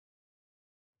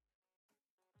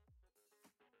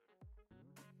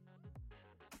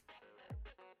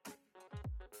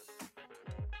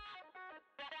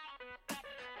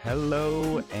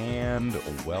Hello and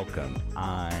welcome.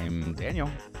 I'm Daniel.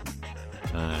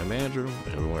 I'm Andrew,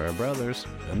 and we're brothers,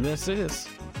 and this is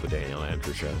the Daniel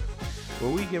Andrew Show.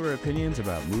 Where we give our opinions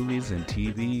about movies and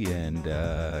TV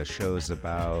and shows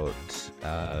about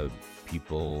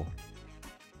people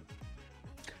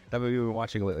that we've been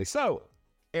watching lately. So,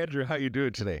 Andrew, how you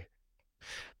doing today?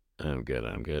 I'm good.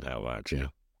 How about you?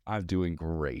 I'm doing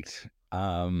great.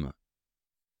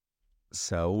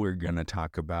 So we're gonna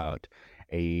talk about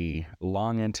a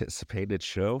long-anticipated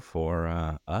show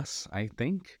for us, I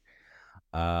think.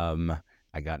 I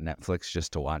got Netflix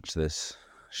just to watch this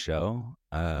show.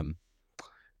 Yeah,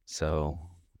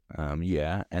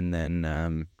 and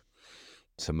then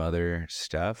some other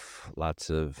stuff. I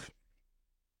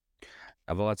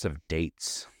have lots of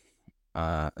dates,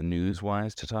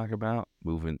 news-wise to talk about.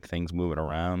 Moving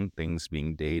around, things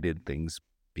being dated, things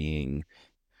being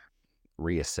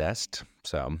reassessed.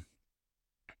 So,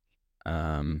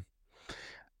 um,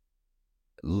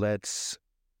 let's.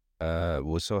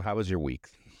 So how was your week?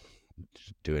 Did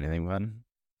you do anything fun?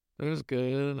 It was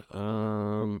good.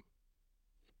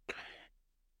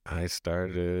 I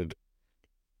started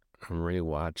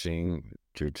rewatching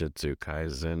Jujutsu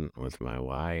Kaisen with my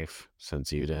wife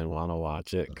since you didn't want to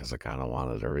watch it, because I kind of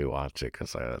wanted to rewatch it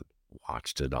because I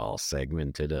watched it all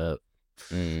segmented up.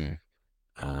 Mm.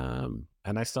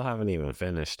 And I still haven't even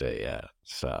finished it yet,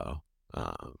 so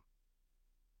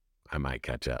I might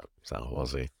catch up. So we'll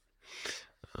see.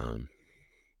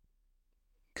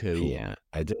 Cool. Yeah,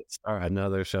 I did start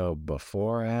another show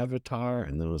before Avatar,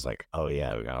 and then was like, oh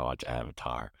yeah, we gotta watch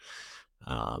Avatar,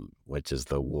 which is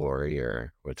The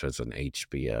Warrior, which was an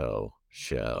HBO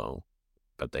show,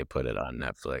 but they put it on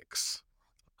Netflix.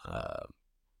 I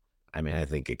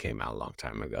think it came out a long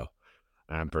time ago.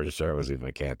 I'm pretty sure it was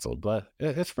even canceled, but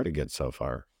it's pretty good so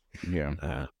far.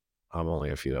 Yeah. I'm only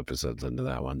a few episodes into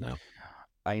that one now.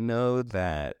 I know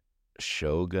that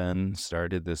Shogun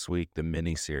started this week. The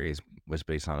miniseries was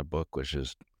based on a book, which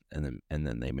is, and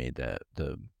then they made I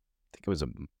think it was a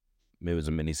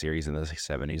miniseries in the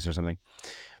 70s or something,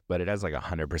 but it has like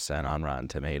 100% on Rotten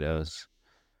Tomatoes.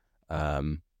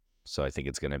 So I think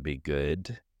it's gonna be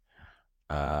good.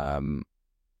 I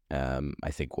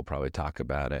think we'll probably talk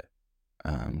about it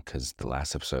because the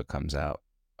last episode comes out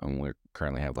and we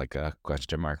currently have like a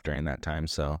question mark during that time.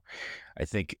 So I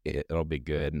think it'll be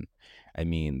good. I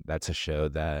mean, that's a show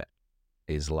that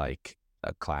is like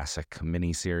a classic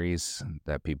miniseries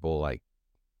that people like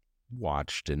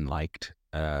watched and liked.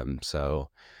 And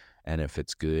if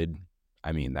it's good,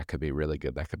 I mean, that could be really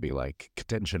good. That could be like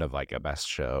contention of like a best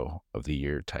show of the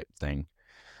year type thing.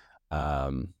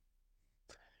 Like,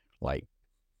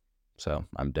 so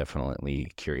I'm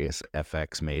definitely curious.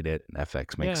 FX made it.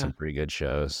 FX makes some pretty good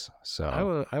shows.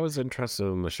 So I was interested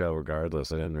in the show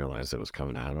regardless. I didn't realize it was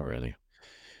coming out already.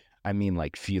 I mean,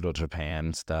 like feudal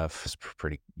Japan stuff is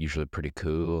usually pretty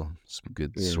cool. Some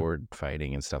good sword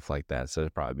fighting and stuff like that. So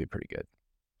it'd probably be pretty good.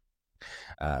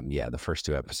 Yeah, the first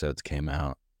 2 episodes came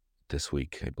out this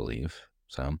week, I believe.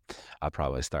 So I'll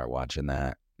probably start watching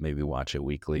that. Maybe watch it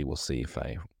weekly. We'll see if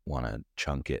I want to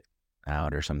chunk it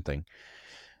out or something.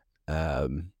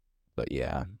 But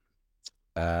yeah.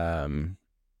 Yeah,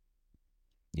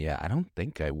 I don't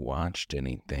think I watched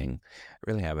anything. I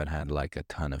really haven't had like a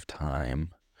ton of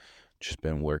time. Just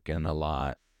been working a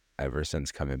lot ever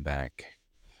since coming back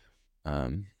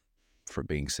for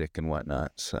being sick and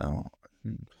whatnot. So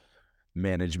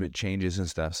management changes and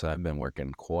stuff. So I've been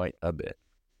working quite a bit.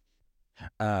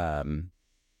 And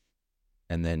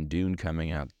then Dune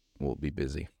coming out will be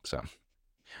busy. So,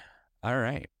 all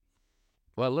right.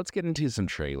 Well, let's get into some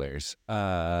trailers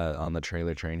on the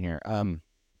trailer train here.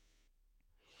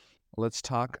 Let's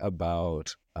talk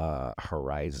about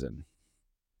Horizon.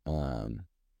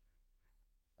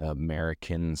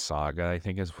 American Saga, I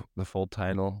think is the full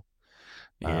title.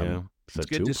 Yeah, it's a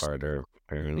two-parter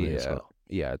apparently. Yeah,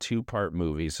 yeah, 2-part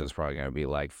movie, so it's probably gonna be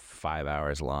like 5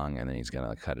 hours long, and then he's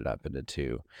gonna cut it up into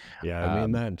 2. Yeah, I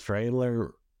mean that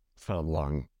trailer felt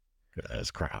long as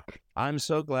crap. I'm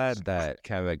so glad that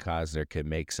Kevin Costner could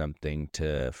make something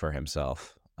for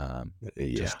himself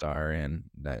to star in.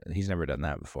 That he's never done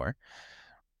that before.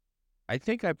 I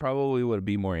think I probably would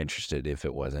be more interested if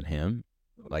it wasn't him.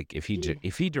 Like if he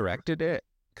directed it,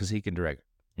 because he can direct.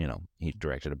 He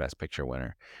directed a Best Picture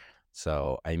winner.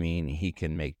 So I mean, he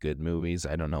can make good movies.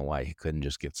 I don't know why he couldn't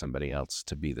just get somebody else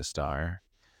to be the star.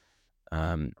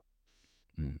 It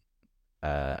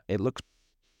looks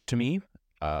to me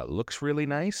looks really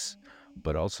nice,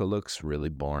 but also looks really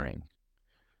boring.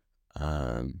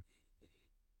 I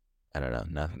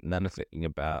don't know, nothing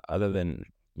about other than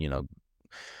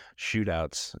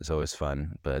shootouts is always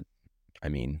fun, but I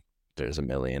mean, There's a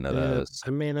million of Yeah, those.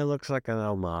 I mean, it looks like an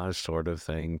homage sort of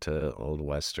thing to old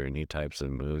westerny types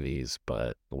of movies,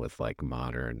 but with like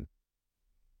modern,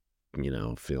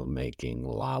 filmmaking,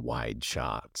 wide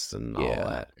shots and all Yeah.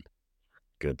 that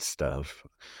good stuff.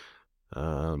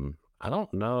 I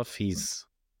don't know if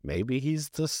maybe he's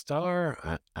the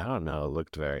star. I don't know. It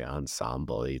looked very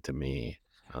ensemble-y to me.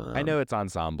 I Um, know it's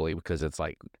ensemble because it's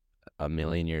like a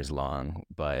million years long,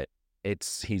 but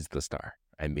he's the star.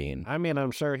 I mean, I mean,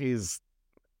 I'm sure he's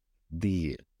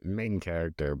the main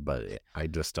character, but I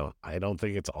don't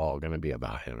think it's all going to be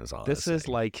about him, is all I was this is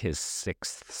saying. like his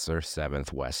sixth or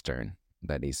seventh Western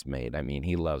that he's made. I mean,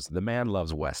 the man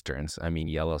loves Westerns. I mean,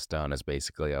 Yellowstone is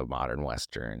basically a modern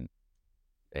Western.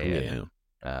 Yeah.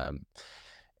 And,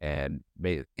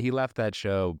 um, he left that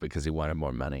show because he wanted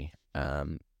more money.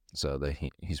 So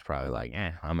he's probably like,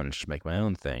 I'm going to just make my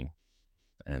own thing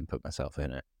and put myself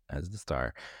in it as the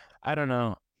star. I don't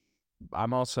know.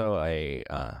 I'm also a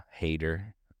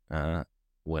hater uh,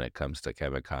 when it comes to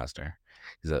Kevin Costner.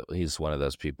 He's one of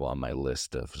those people on my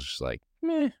list of just like,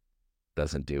 meh,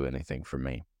 doesn't do anything for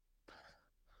me.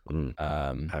 Mm.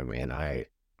 Um, I mean, I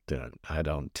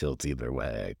don't tilt either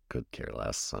way. I could care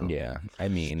less. So yeah, I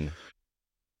mean,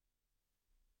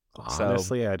 so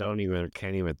honestly,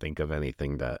 can't even think of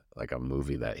anything that like a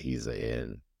movie that he's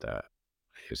in that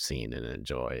I've seen and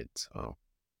enjoyed. So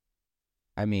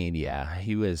yeah,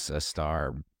 he was a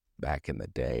star back in the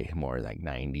day, more like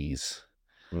 '90s,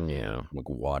 yeah, like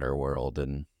Waterworld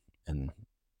and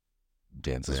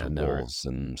Dances yeah, with never, Wolves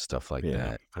and stuff like yeah,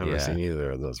 that. I haven't Yeah, seen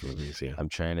either of those movies. Yeah. I'm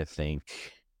trying to think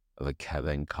of a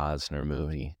Kevin Costner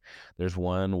movie. There's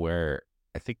one where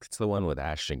I think it's the one with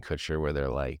Ashton Kutcher where they're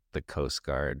like the Coast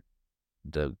Guard,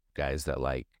 the guys that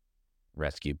like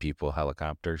rescue people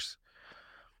helicopters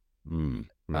Nah,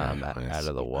 out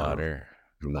of the I've water.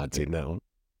 not seen that one.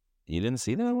 You didn't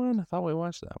see that one? I thought we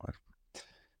watched that one.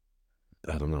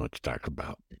 I don't know what you're talking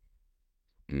about.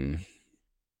 Mm.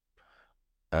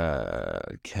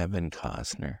 Kevin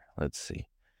Costner. Let's see.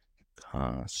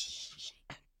 Costner.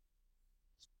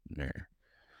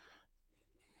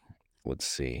 Let's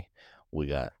see. We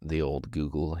got the old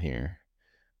Google here.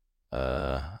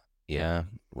 Uh, yeah,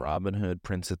 Robin Hood,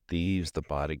 Prince of Thieves, The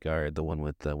Bodyguard, the one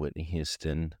with Whitney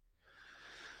Houston.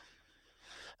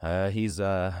 Uh, he's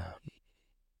uh,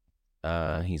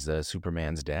 he's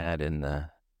Superman's dad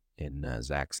in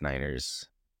Zack Snyder's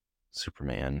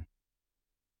Superman.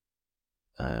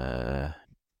 Uh,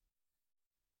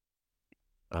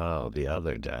 Oh, the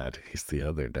other dad. He's the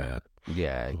other dad.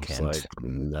 yeah, I was like, Kent,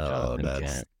 no, Jonathan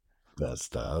that's Kent. that's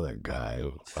the other guy.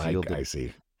 I Field of I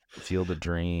see. Field of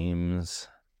Dreams.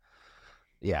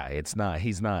 Yeah, it's not.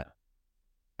 He's not.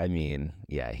 I mean,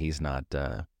 yeah, he's not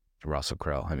Russell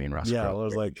Crowe. I mean, Russell Yeah, I Crowe.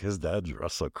 was like, his dad's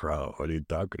Russell Crowe. What are you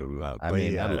talking about? I But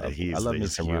mean, yeah, I he's love me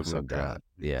his some Russell human Crowe. dad.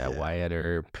 Yeah, Yeah. Wyatt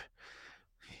Earp.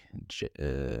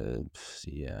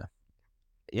 Yeah,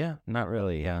 yeah, not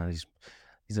really. Yeah,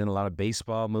 he's in a lot of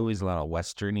baseball movies, a lot of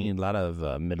westerny, a lot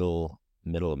of middle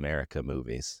America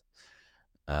movies.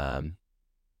 Um,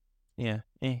 yeah,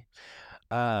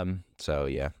 So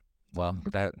yeah, well,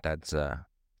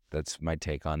 that's my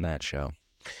take on that show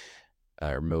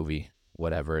or movie,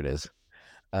 whatever it is.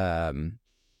 Um,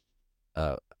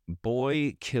 uh,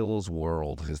 Boy Kills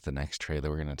World is the next trailer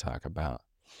we're going to talk about.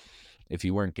 If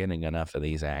you weren't getting enough of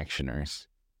these actioners,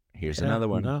 here's Yeah, another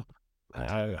one. no.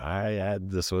 I had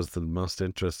this was the most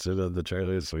interested of the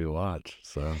trailers we watched.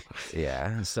 So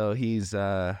Yeah, so is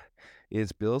Bill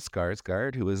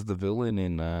Skarsgård, who is the villain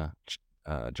in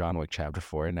John Wick Chapter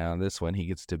 4. Now this one he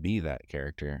gets to be that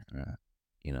character.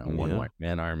 One yeah, white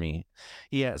man army.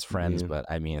 He has friends, yeah, but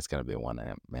I mean it's gonna be a one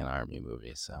man army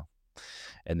movie. So,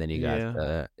 and then you got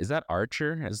yeah, is that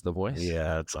Archer as the voice?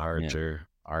 yeah. It's Yeah, Archer. And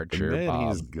Archer man, Bob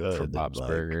he's for good at Bob's like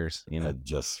Burgers. at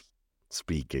just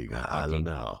speaking. I don't Talking.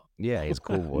 know. Yeah, he's a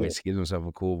cool voice. He gives himself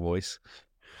a cool voice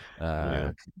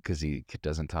Yeah, because he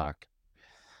doesn't talk.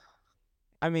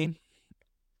 I mean,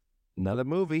 another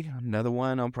movie, another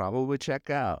one I'll probably check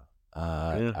out.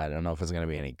 yeah. I don't know if it's gonna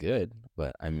be any good,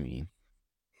 but I mean,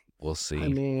 we'll I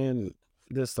see. mean,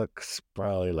 this looks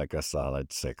probably like a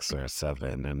solid 6 or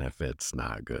 7, and if it's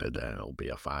not good, then it'll be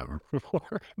a 5 or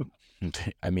 4.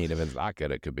 I mean, if it's not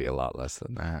good, it could be a lot less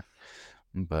than that.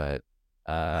 But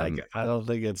I don't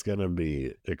think it's gonna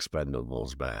be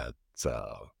Expendables bad.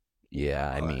 So, yeah,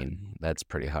 I but mean, that's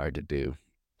pretty hard to do.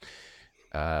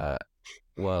 Uh,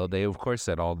 well, they of course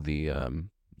said all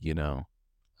you know,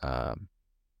 um,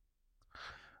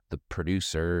 the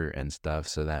producer and stuff.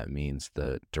 So that means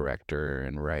the director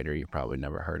and writer you probably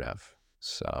never heard of.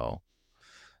 So,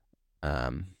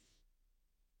 um,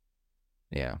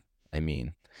 yeah, I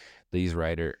mean,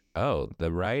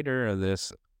 The writer of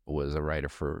this was a writer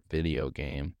for video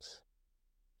games.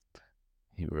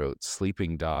 He wrote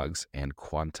Sleeping Dogs and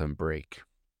Quantum Break.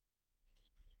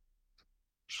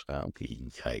 So,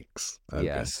 Yikes. Okay.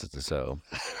 yes. So,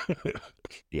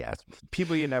 yeah,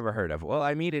 people you never heard of. Well,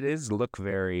 I mean, it is look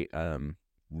very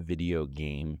video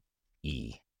game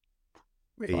y,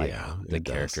 like Yeah, the it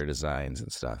does. character designs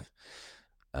and stuff.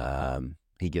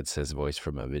 He gets his voice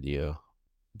from a video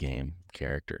game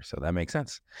character, so that makes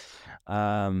sense.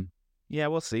 Um, yeah,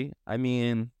 we'll see. I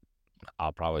mean,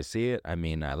 I'll probably see it. I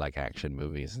mean, I like action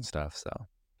movies and stuff, so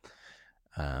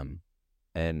um,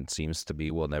 and seems to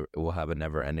be we'll have a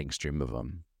never ending stream of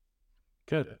them.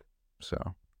 Good. So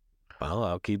Well,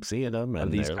 I'll keep seeing them, of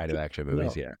and these they'll kind of keep action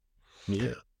movies, no. yeah,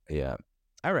 Yeah. yeah.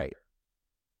 All right,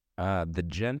 the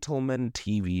Gentleman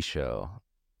TV show.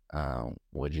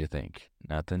 What'd you think?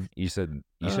 Nothing. You said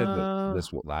that Uh,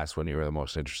 this last one you were the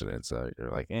most interested in, so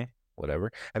you're like, whatever.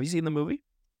 Have you seen the movie?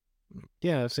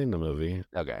 yeah, I've seen the movie.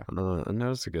 Okay, I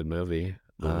know it's a good movie.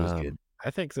 movie was good.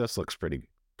 I think this looks pretty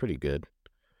good.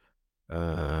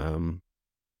 Um,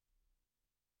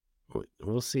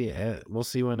 we'll see. We'll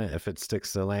see when if it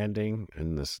sticks the landing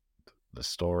and the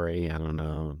story. I don't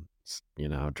know.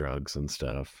 Drugs and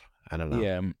stuff. I don't know.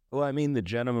 Yeah. Well, I mean, the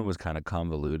gentleman was kind of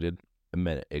convoluted. I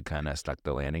mean, it kind of stuck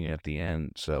the landing at the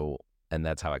end. So, and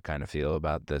that's how I kind of feel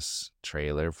about this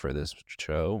trailer for this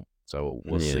show. So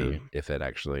we'll Yeah. see if it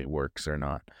actually works or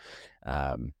not.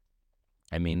 Um,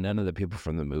 I mean, none of the people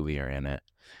from the movie are in it,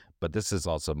 but this is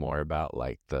also more about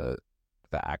like the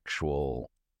actual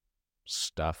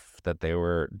stuff that they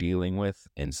were dealing with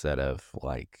instead of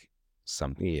like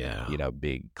some Yeah.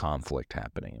 big conflict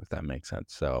happening, if that makes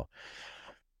sense. So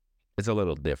it's a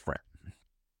little different.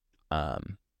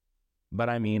 Um, but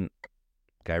I mean,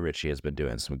 Guy Ritchie has been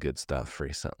doing some good stuff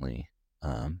recently.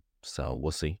 So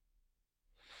we'll see.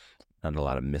 Not a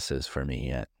lot of misses for me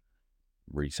yet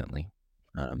recently.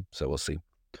 So we'll see.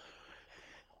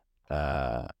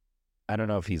 Uh, I don't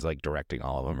know if he's like directing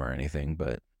all of them or anything,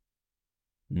 but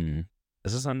mm,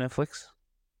 is this on Netflix?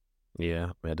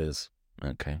 Yeah, it is.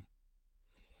 Okay.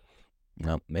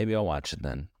 No, maybe I'll watch it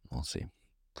then. We'll see.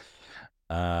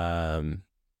 Um,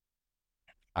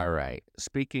 all right.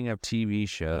 Speaking of TV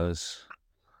shows,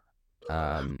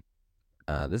 um,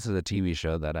 this is a TV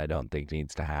show that I don't think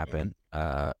needs to happen.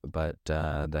 But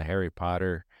the Harry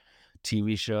Potter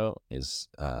TV show is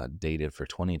dated for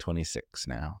 2026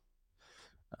 now.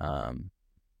 Um,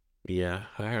 Yeah,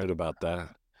 I heard about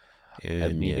that. I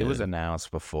And mean, it yeah, was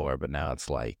announced before, but now it's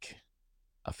like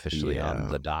officially on yeah.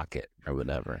 the docket or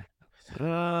whatever.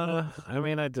 I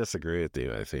mean, I disagree with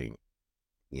you. I think,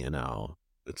 you know,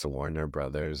 it's a Warner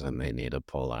Brothers and they need to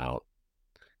pull out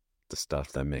the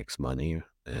stuff that makes money.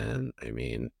 And I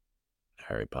mean,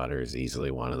 Harry Potter is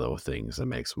easily one of those things that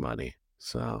makes money.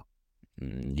 So,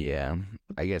 Yeah,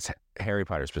 I guess Harry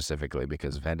Potter specifically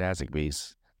because Fantastic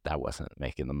Beasts that wasn't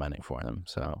making the money for them.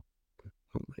 So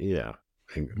yeah.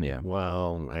 yeah,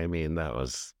 Well, I mean, that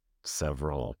was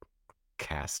several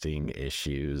casting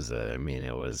issues. I mean,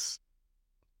 it was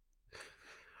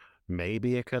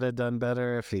maybe it could have done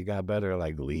better if he got better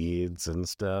like leads and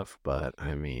stuff, but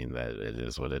I mean that it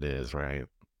is what it is, right?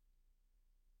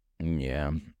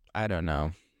 yeah. I don't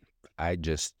know. I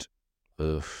just,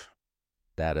 oof,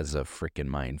 that is a freaking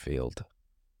minefield.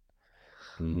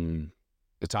 Mm,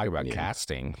 To talk about yeah.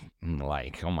 casting,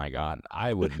 like, oh my god,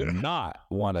 I would not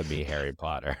want to be Harry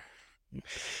Potter.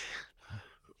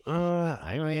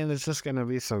 I mean, it's just gonna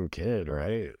be some kid,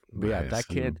 right? But I yeah, that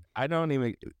kid, assume I don't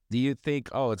even. Do you think,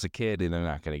 oh, it's a kid and they're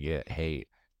not gonna get hate?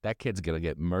 That kid's gonna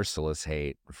get merciless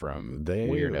hate from they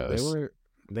weirdos.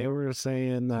 were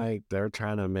saying like they're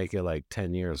trying to make it like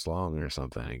 10 years long or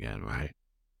something again, right?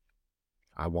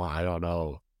 I don't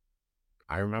know.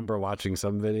 I remember watching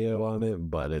some video on it,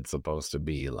 but it's supposed to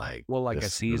be like Well, like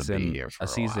this is gonna be here a for a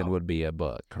season while. would be a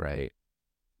book, right?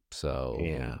 So,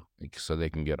 Yeah. so they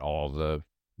can get all the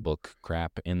book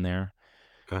crap in there.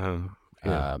 Uh,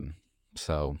 yeah. Um,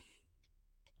 so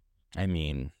I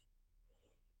mean,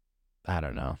 I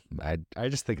don't know. I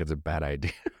just think it's a bad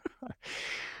idea.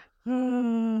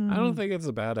 I don't think it's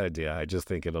a bad idea. I just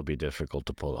think it'll be difficult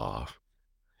to pull off.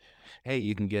 Hey,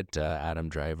 you can get Adam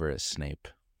Driver as Snape.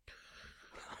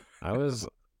 I was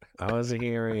I was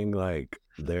hearing like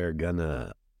they're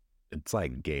gonna it's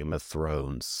like Game of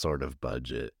Thrones sort of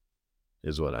budget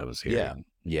is what I was Yeah, hearing.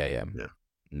 yeah. Yeah.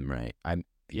 Right. I'm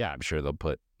sure they'll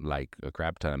put like a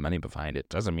crap ton of money behind it.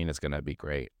 Doesn't mean it's gonna be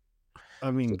great. I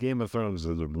mean, Game of Thrones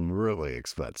is really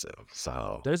expensive.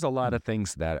 So, There's a lot of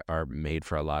things that are made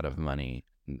for a lot of money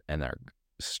and are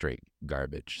straight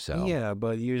garbage. So yeah,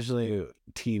 but usually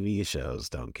TV shows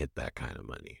don't get that kind of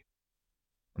money.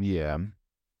 Yeah.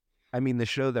 I mean, the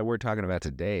show that we're talking about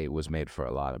today was made for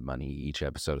a lot of money. Each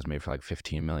episode was made for like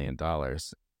 $15 million,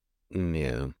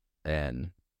 Yeah.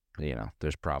 and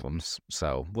there's problems.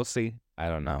 So we'll see. I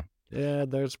don't know. Yeah,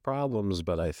 there's problems,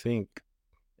 but I think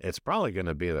it's probably going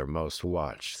to be their most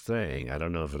watched thing. I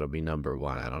don't know if it'll be number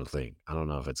one. I don't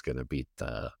know if it's going to beat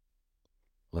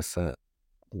what's that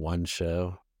one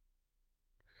show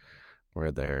where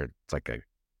it's like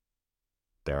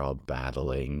they're all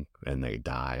battling and they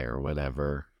die or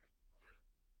whatever.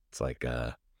 It's like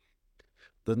the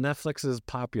Netflix's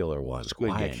popular one. Squid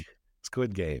Why? Game.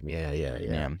 Squid Game. Yeah, yeah,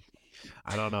 yeah. Yeah.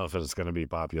 I don't know if it's going to be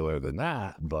popular than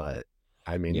that, but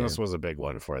I mean, Yeah. this was a big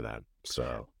one for them.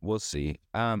 So, We'll see.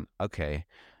 Okay.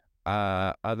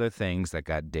 Other things that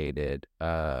got dated.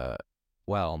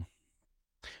 Well,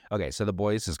 okay. So The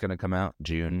Boys is going to come out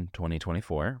June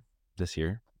 2024 this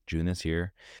year. June this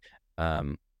year.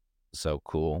 Um, so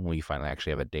cool. We finally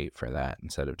actually have a date for that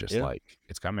instead of just yeah, like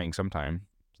it's coming sometime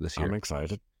this I'm year.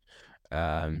 excited.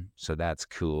 So that's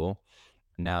cool.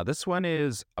 Now this one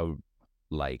is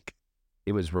like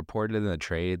it was reported in the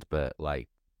trades, but like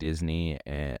Disney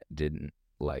didn't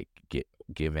like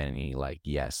give any like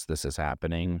yes this is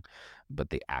happening, but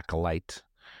the Acolyte,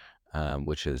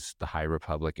 which is the High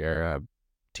Republic era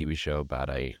TV show about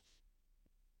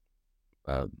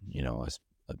uh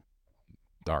a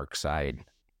dark side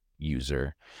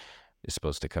user, is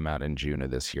supposed to come out in June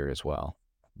of this year as well,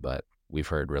 but we've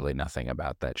heard really nothing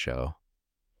about that show.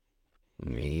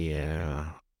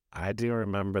 Yeah, I do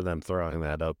remember them throwing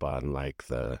that up on like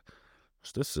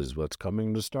this is what's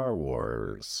coming to Star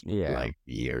Wars Yeah, like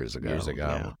years years ago.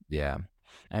 ago. Yeah. Yeah,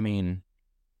 I mean,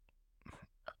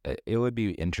 it would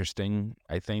be interesting,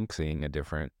 I think, seeing a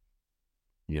different,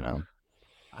 you know.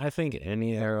 I think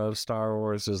any era of Star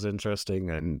Wars is interesting,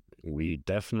 and we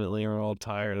definitely are all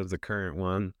tired of the current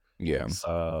one. Yeah.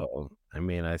 So, I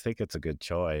mean, I think it's a good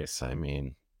choice. I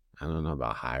mean, I don't know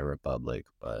about High Republic,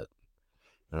 but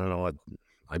I don't know what.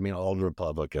 I mean, Old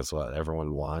Republic is what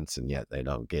everyone wants, and yet they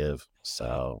don't give.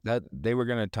 So, That they were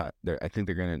gonna talk. I think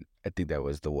they're gonna. I think that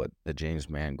was what the James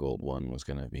Mangold one was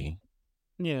gonna be.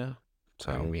 yeah. I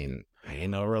So mean,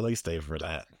 ain't no release date for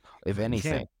that. if You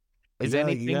anything, can't. is You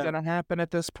anything got. gonna happen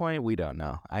at this point? We don't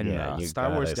know. I don't Yeah, know. you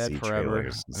Star Wars gotta dead see forever.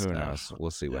 trailers and Who stuff. knows?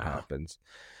 We'll see what Yeah. happens.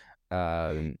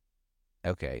 Um.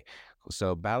 Okay.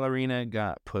 So Ballerina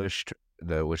got pushed.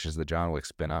 Which is the John Wick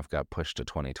spinoff got pushed to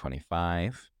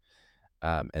 2025.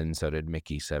 And so did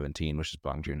Mickey 17, which is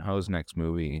Bong Joon Ho's next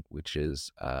movie, which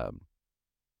is guy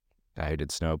who did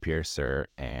Snowpiercer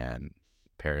and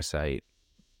Parasite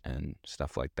and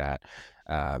stuff like that.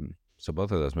 So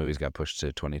both of those movies got pushed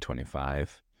to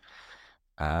 2025.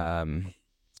 Um,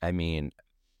 I mean,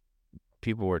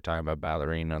 people were talking about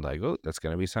Ballerina, like, oh, that's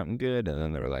going to be something good. And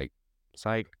then they were like,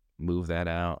 psych, move that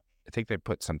out. I think they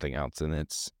put something else in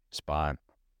its spot.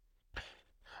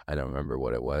 I don't remember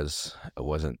what it was. It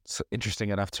wasn't interesting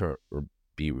enough to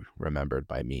be remembered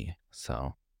by me.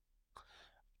 So,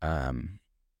 um,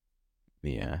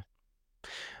 yeah.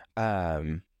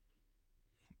 Um,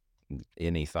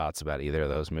 any thoughts about either of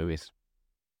those movies?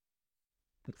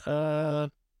 Uh,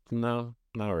 no,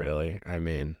 not really. I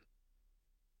mean,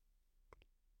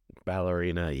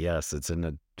 Ballerina, yes, it's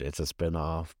a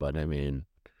spin-off, but I mean,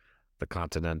 the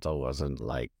Continental wasn't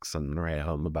like something to write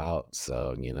home about,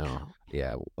 so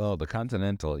Yeah. Well, the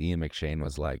Continental, Ian McShane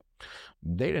was like,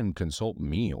 they didn't consult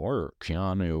me or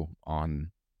Keanu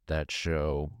on that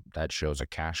show. That show's a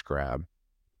cash grab.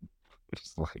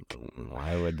 It's like,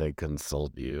 why would they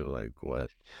consult you? Like what?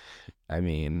 I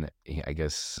mean, I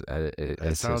guess It it's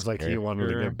his sounds like he wanted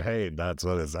to character. get paid. That's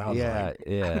what it sounds like. Yeah,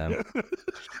 yeah.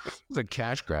 It's a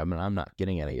cash grab, and I'm not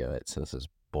getting any of it. So this is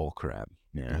bull crap.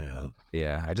 Yeah, Yeah.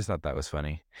 yeah. I just thought that was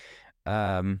funny.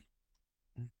 Um,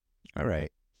 all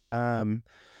right. Um,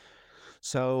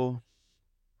 so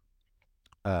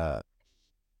uh,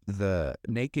 the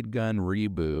Naked Gun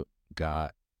reboot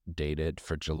got dated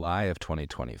for July of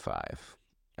 2025.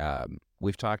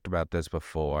 We've talked about this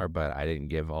before, but I didn't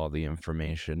give all the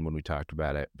information when we talked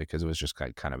about it because it was just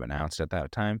kind of announced at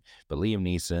that time. But Liam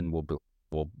Neeson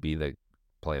will be the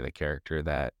play the character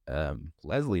that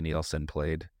Leslie Nielsen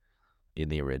played in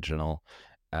the original.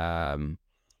 Um,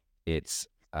 it's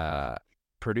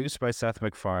produced by Seth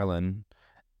MacFarlane,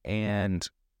 and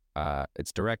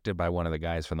it's directed by one of the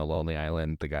guys from The Lonely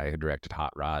Island, the guy who directed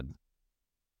Hot Rod.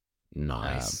 Um,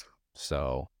 Nice.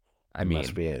 so, I It must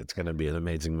mean, be it's gonna be an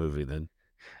amazing movie then.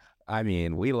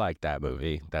 we like that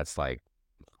movie. That's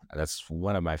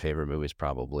one of my favorite movies,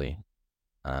 probably.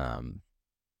 Um,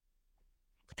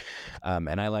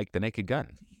 and I like The Naked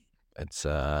Gun. It's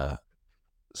a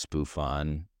spoof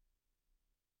on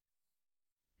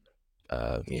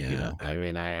You Yeah, know, I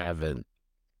mean, I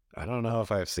don't know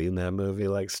if I've seen that movie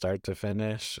like start to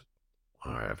finish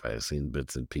or if I've seen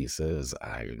bits and pieces.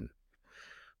 I'm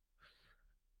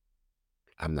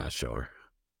not sure.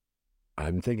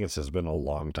 I'm thinking it's just been a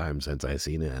long time since I've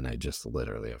seen it and I just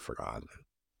literally have forgotten.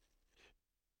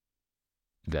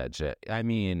 gotcha. I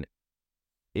mean,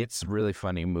 it's a really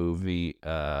funny movie.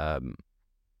 It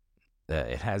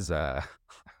has OJ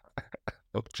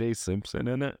Simpson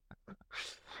in it,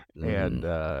 and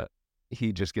Mm.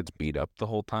 he just gets beat up the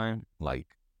whole time, like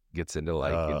gets into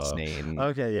like Oh, insane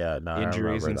okay, yeah, no, I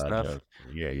injuries remember and that stuff. joke.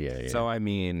 Yeah, yeah, yeah. So I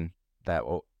mean, that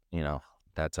you know,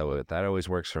 that's how that always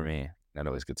works for me. That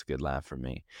always gets a good laugh from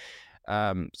me.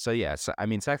 So yeah, so I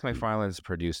mean, Zach McFarlane's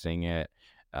producing it.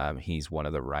 He's one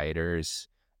of the writers,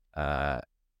 uh,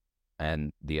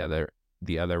 and the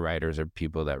other writers are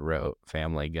people that wrote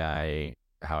Family Guy,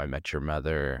 How I Met Your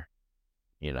Mother.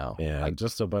 Yeah, Like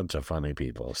just a bunch of funny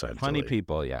people, funny essentially.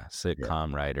 people, yeah, Yeah.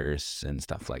 sitcom writers and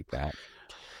stuff like that.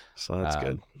 So that's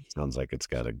good. Um, Sounds like it's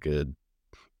got a good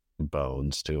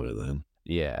bones to it then.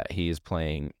 yeah, he is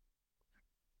playing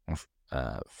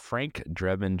Frank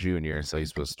Drebin Jr. So he's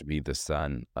supposed to be the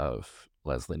son of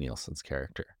Leslie Nielsen's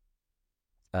character.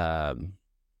 Um,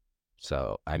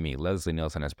 so I mean, Leslie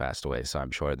Nielsen has passed away, so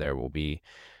I'm sure there will be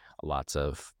lots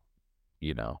of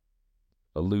you know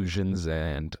allusions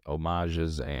and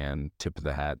homages and tip of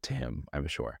the hat to him. I'm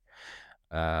sure.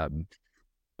 Um,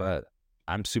 but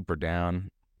I'm super down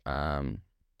um,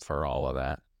 for all of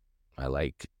that. I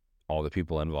like all the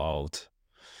people involved.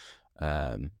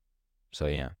 Um, so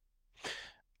yeah.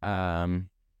 Um,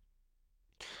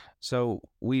 so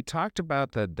we talked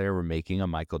about that they were making a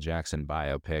Michael Jackson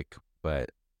biopic, but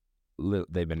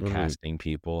they've been Mhm. casting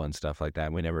people and stuff like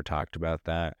that. We never talked about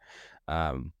that.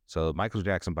 So Michael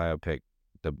Jackson biopic,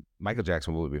 the Michael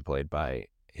Jackson will be played by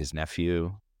his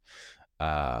nephew,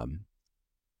 um,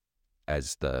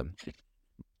 as the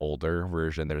older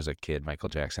version. There's a kid, Michael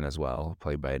Jackson, as well,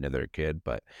 played by another kid.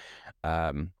 But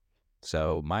um,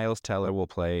 so Miles Teller will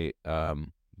play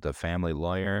the family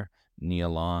lawyer. Nia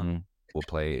Long will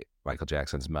play Michael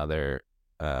Jackson's mother,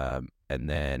 and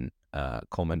then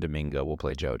Coleman Domingo will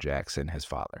play Joe Jackson, his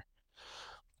father.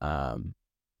 Um,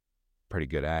 Pretty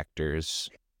good actors.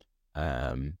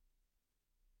 Um,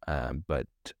 but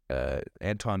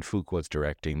Anton Fuqua's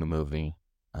directing the movie,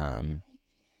 um,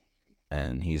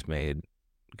 and he's made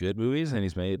good movies and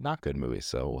he's made not good movies.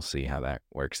 So we'll see how that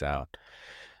works out.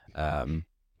 Um,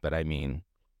 but I mean,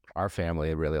 our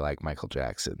family really like Michael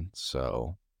Jackson,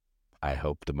 so I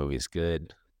hope the movie's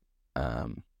good.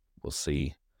 Um, we'll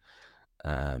see.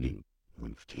 Um,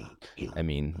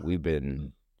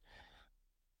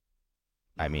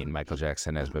 I mean, Michael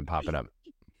Jackson has been popping up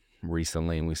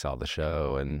recently, and we saw the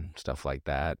show and stuff like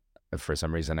that. For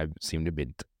some reason, I seem to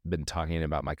be been talking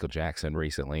about Michael Jackson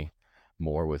recently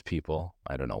more with people.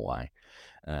 I don't know why.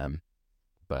 Um,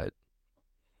 but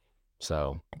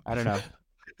so I don't know.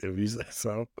 If you say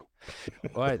so.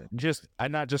 Well, I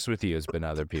not just with you. It's been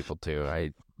other people too.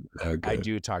 I Okay.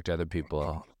 do talk to other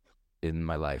people in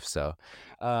my life. So,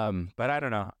 but I don't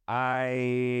know. I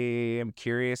am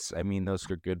curious. I mean, those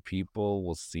are good people.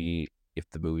 We'll see if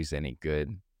the movie's any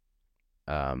good.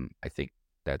 I think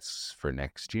that's for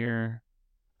next year.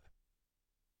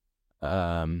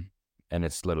 Um, and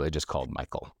it's literally just called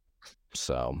Michael.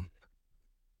 So,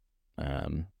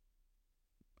 um,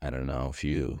 I don't know if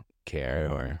you care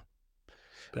or,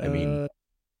 I mean, Uh,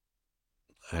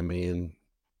 I mean,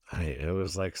 it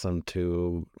was like some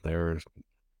two.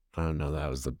 I don't know. That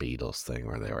was the Beatles thing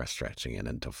where they were stretching it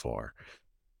into four.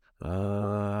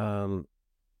 Um,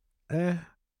 eh.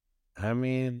 I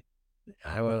mean,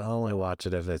 I would only watch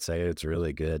it if they say it's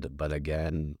really good. But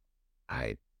again,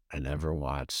 I I never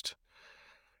watched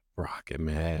Rocket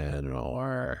Man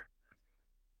or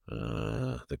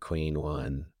the Queen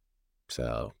one.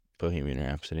 So Bohemian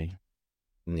Rhapsody.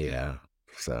 yeah.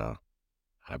 So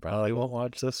I probably won't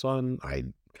watch this one. I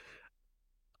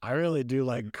really do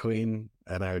like Queen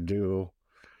and I do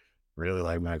really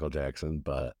like Michael Jackson,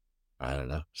 but I don't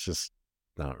know. It's just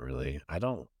not really. I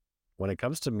don't when it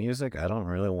comes to music, I don't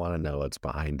really want to know what's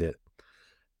behind it.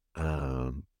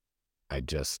 Um I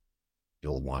just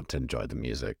you'll want to enjoy the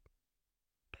music.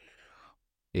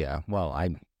 Yeah. Well,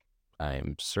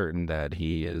 I'm certain that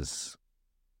he is,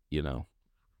 you know,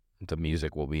 the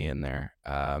music will be in there.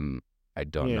 I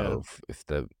don't Yeah. know if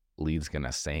the lead's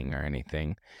gonna sing or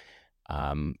anything.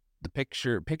 The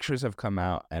pictures have come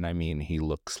out, and I mean, he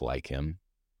looks like him.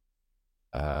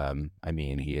 I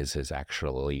mean, he is his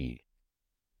actually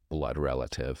blood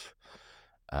relative.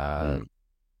 Uh, Mm.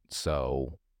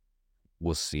 so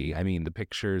we'll see. I mean, the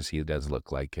pictures he does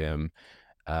look like him,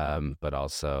 but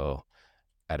also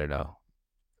I don't know.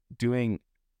 Doing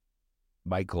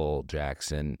Michael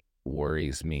Jackson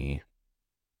worries me.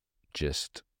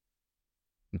 Just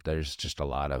there's just a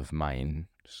lot of mine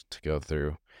to go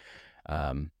through.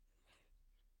 Um,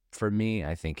 for me,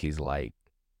 I think he's like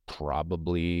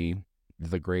probably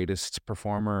the greatest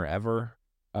performer ever.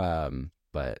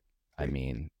 But I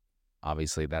mean,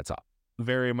 obviously, that's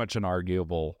very much an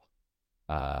arguable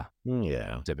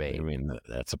Yeah, I debate. mean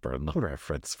that's a personal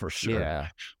reference for sure. Yeah,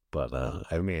 But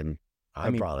I mean, I I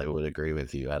mean, probably would agree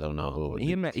with you. I don't know who would he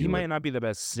you might would. not be the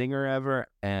best singer ever.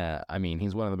 I mean,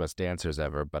 he's one of the best dancers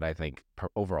ever. But I think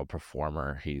overall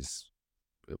performer,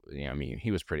 I mean,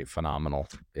 he was pretty phenomenal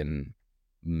in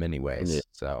many Yeah, ways.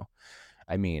 So,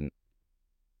 I mean,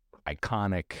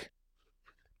 iconic,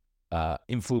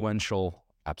 influential,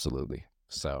 absolutely.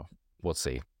 So we'll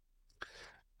see.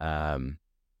 Um,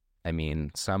 I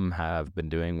mean, some have been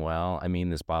doing well. I mean,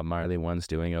 this Bob Marley one's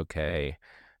doing okay.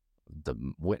 The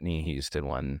Whitney Houston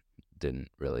one didn't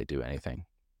really do anything,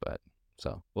 but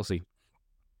so we'll see.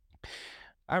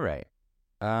 All right.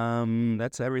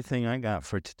 That's everything I got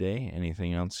for today.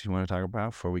 Anything else you want to talk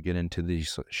about before we get into the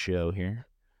show here?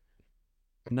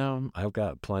 no, I've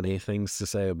got plenty of things to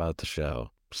say about the show,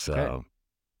 Okay. so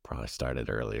probably started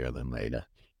earlier than later.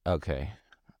 Okay.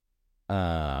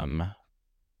 Um,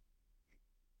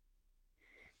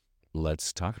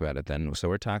 let's talk about it then. So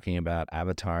we're talking about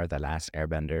Avatar: The Last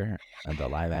Airbender, the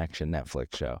live-action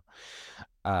Netflix show.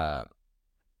 Uh,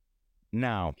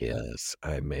 now, Yes,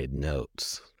 I made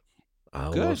notes. I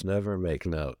good, almost never make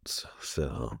notes,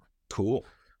 so cool.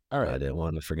 All I right. didn't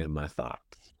want to forget my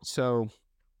thoughts. So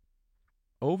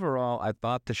overall, I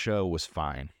thought the show was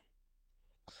fine.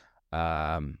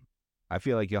 Um, I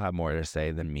feel like you'll have more to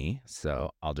say than me,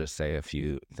 so I'll just say a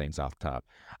few things off top.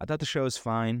 I thought the show was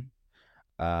fine.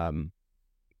 Um,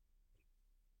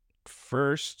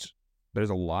 first, there's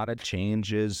a lot of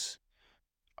changes.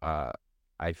 Uh,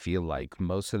 I feel like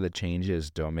most of the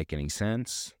changes don't make any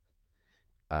sense.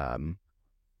 Um,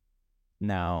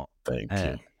 now, Thank uh,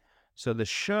 you. so the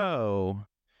show,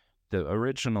 the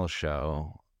original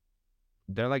show,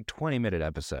 they're like 20-minute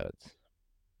episodes.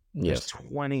 There's Yes.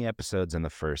 20 episodes in the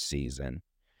first season.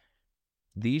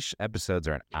 These episodes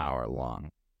are an hour long.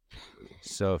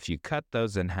 So if you cut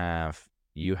those in half,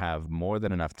 you have more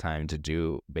than enough time to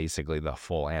do basically the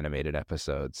full animated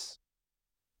episodes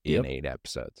in Yep. 8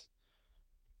 episodes.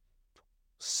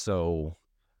 So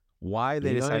why they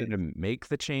You know, decided to make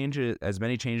the changes, as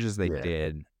many changes as they yeah.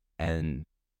 did, and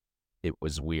it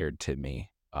was weird to me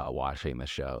watching the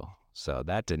show. So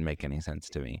that didn't make any sense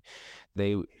to me.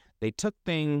 They they took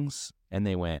things and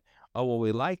they went, oh well,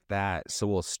 we like that, so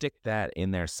we'll stick that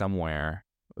in there somewhere,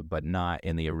 but not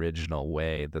in the original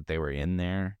way that they were in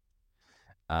there.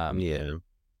 Um, Yeah.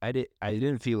 I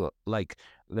didn't feel like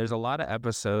there's a lot of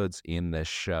episodes in this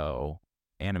show,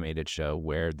 animated show,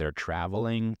 where they're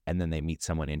traveling and then they meet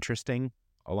someone interesting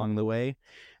along the way.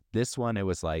 This one, it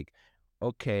was like,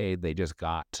 okay, they just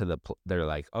got to they're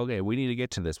like, okay, we need to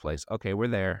get to this place. Okay, we're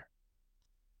there.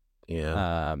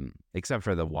 Yeah. Except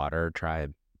for the water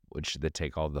tribe, which they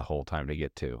take all the whole time to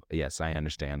get to. Yes, I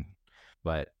understand,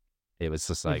 but it was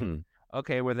just like, Hmm.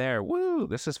 okay, we're there. Woo,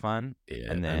 this is fun.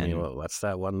 Yeah. And I mean, then what's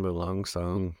that one Mulan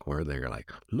song where they're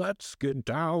like, let's get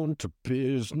down to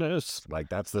business? Like,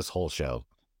 that's this whole show.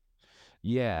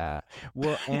 yeah,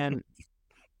 well, and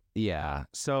yeah,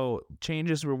 so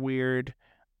changes were weird.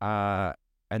 Uh,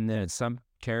 and then some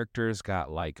characters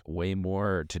got like way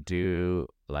more to do,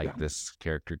 like this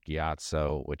character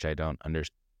Gyatso, which I don't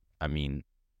understand. I mean,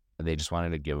 they just wanted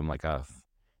to give him like a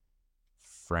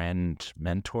friend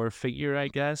mentor figure, I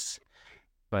guess.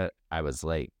 But I was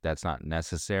like, that's not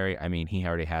necessary. I mean, he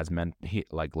already has he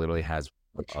like literally has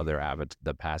other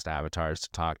the past avatars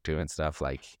to talk to and stuff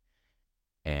like,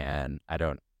 and I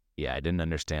don't, yeah, I didn't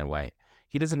understand why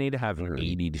he doesn't need to have Mhm.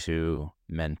 82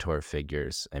 mentor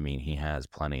figures. I mean, he has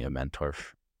plenty of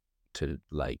to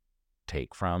like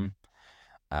take from.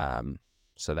 Um,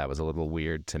 so that was a little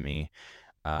weird to me.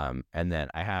 And then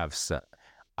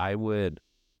I would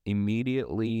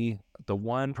immediately, the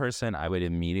one person I would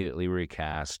immediately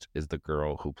recast is the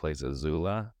girl who plays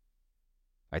Azula.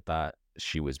 I thought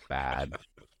she was bad.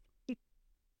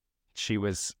 She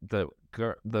was the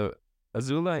girl, the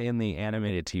Azula in the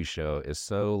animated TV show is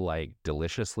so like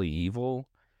deliciously evil.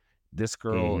 This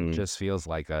girl Mhm. just feels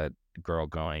like a girl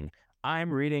going,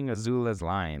 I'm reading Azula's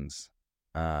lines.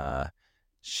 Uh,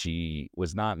 she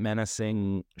was not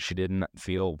menacing. She didn't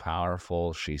feel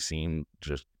powerful. She seemed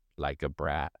just like a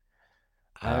brat.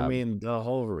 I Um, mean, the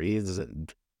whole reason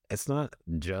it's not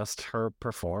just her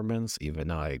performance, even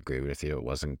though I agree with you, it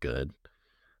wasn't good.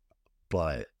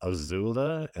 But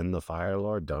Azula and the Fire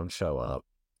Lord don't show up.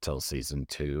 till season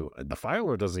 2. The Fire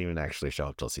Lord doesn't even actually show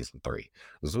up till season 3.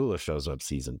 Zula shows up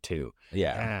season 2.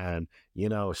 Yeah. And,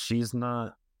 she's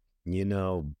not,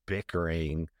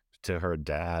 bickering to her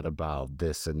dad about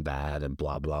this and that and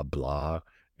blah, blah, blah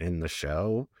in the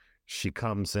show. She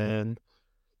comes in,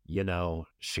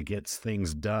 she gets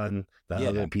things done that Yeah.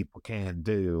 other people can't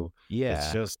do. It's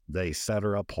Yeah. just they set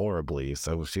her up horribly.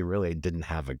 So she really didn't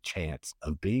have a chance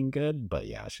of being good. But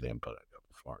yeah, she didn't put it up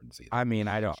far in either. I mean,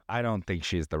 I don't think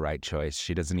she's the right choice.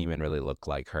 She doesn't even really look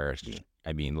like her.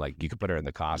 I mean, like you could put her in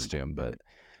the costume, but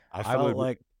I I felt would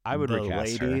like I would the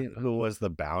recast her. lady who was the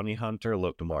bounty hunter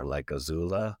looked more like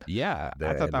Azula Yeah,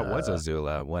 I thought than that was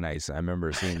Azula when I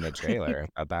remember seeing the trailer.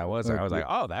 I thought that was her. I was like,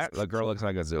 oh, that the girl looks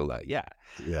like Azula. Yeah,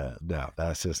 yeah, no,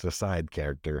 that's just a side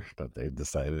character that they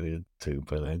decided to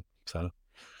put in. So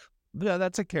no,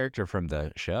 that's a character from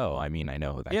the show. I mean, I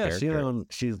know who that yeah, character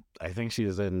is. I think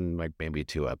she's in like maybe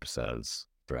 2 episodes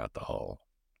throughout the whole.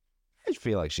 I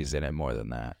feel like she's in it more than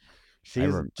that. I She's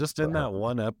remember just in her. that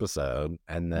one episode,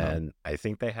 and Oh, then I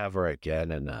think they have her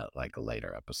again in like a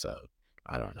later episode.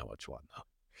 I don't know which one though.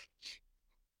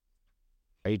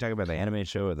 are you talking about the anime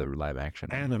show or the live action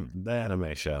one? The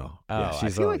anime show. Yeah, Oh, I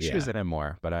she's feel on. like she was Yeah, in it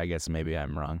more, but I guess maybe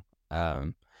I'm wrong.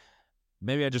 Um,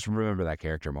 Maybe I just remember that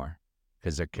character more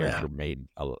because their yeah, character made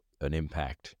an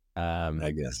impact.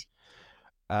 I guess.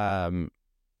 Um,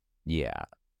 yeah.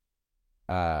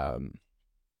 Um,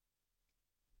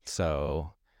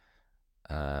 so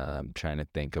I'm trying to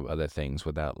think of other things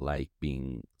without like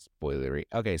being spoilery.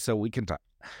 Okay, so we can talk.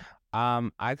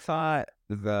 I thought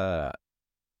the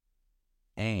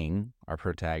Aang, our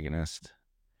protagonist,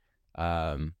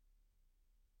 um,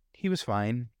 he was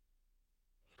fine.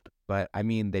 But I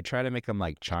mean, they try to make him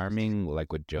like charming,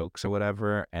 like with jokes or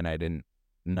whatever, and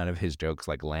none of his jokes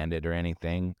like landed or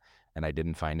anything, and I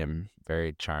didn't find him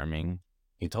very charming.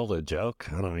 He told a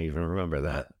joke. I don't even remember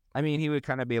that. I mean, he would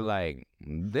kind of be like,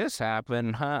 "This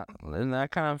happened, huh? Isn't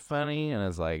that kind of funny?" And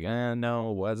it's like,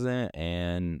 no, it wasn't.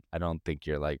 And I don't think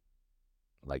you're like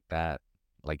that,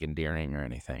 like endearing or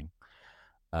anything.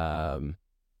 Um,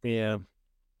 Yeah.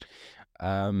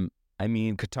 um, I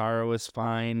mean, Katara was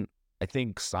fine. I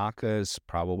think Sokka's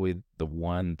probably the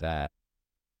one that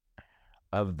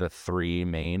of the three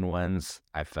main ones,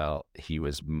 I felt he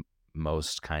was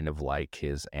most kind of like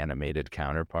his animated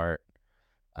counterpart.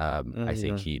 I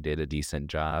think Mhm. he did a decent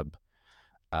job.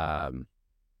 Um,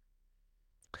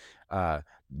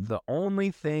 the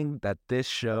only thing that this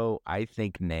show I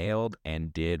think nailed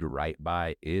and did right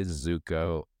by is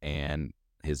Zuko and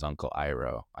his uncle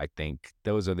Iroh. I think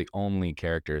those are the only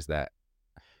characters that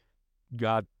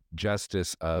got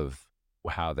justice of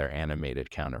how their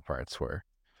animated counterparts were.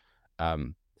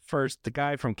 First, the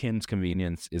guy from Kim's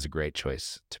Convenience is a great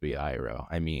choice to be Iroh.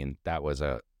 I mean, that was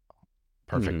a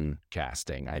perfect Mhm.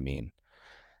 casting. I mean,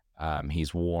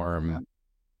 he's warm,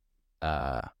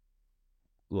 uh,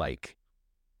 like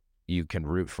you can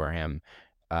root for him.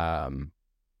 Um,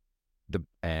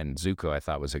 and Zuko, I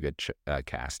thought was a good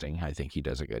casting. I think he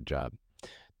does a good job.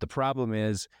 The problem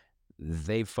is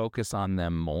they focus on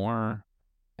them more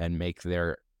and make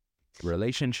their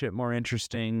relationship more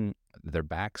interesting, their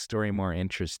backstory more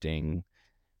interesting,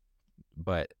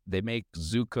 but they make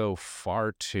Zuko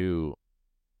far too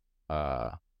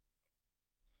uh,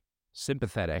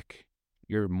 sympathetic.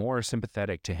 You're more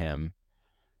sympathetic to him.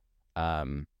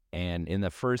 And in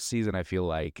the first season, I feel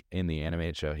like in the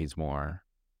animated show, He's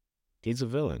a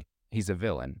villain. he's a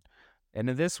villain. And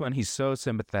in this one, he's so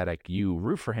sympathetic, you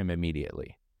root for him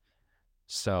immediately.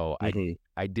 So Mhm.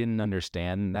 I didn't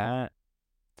understand that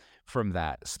from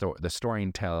the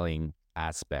storytelling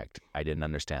aspect. I didn't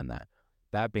understand that.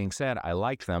 That being said, I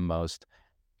liked them most,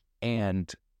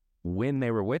 and when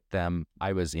they were with them,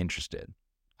 I was interested.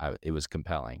 It was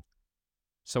compelling.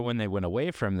 So when they went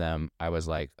away from them, I was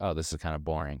like, oh, this is kind of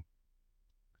boring.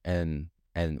 And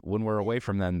when we're away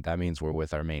from them, that means we're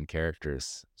with our main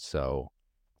characters. So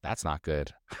that's not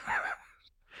good.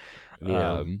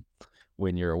 Yeah. um,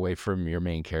 when you're away from your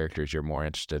main characters, you're more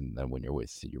interested than when you're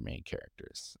with your main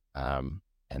characters.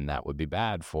 And that would be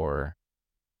bad for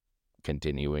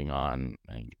continuing on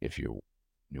if you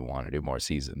want to do more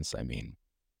seasons. I mean,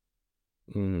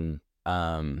 Mhm.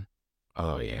 um,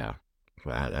 Oh yeah.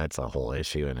 That's a whole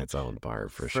issue in its own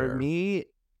part for for sure. me,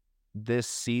 this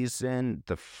season,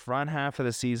 the front half of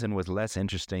the season was less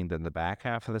interesting than the back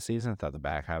half of the season. I thought the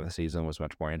back half of the season was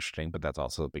much more interesting, but that's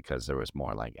also because there was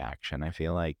more like action, I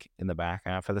feel like, in the back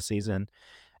half of the season.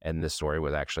 And the story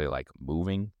was actually like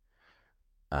moving.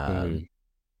 Um, Mhm.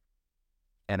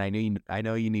 and I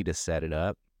know you need to set it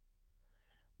up,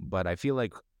 but I feel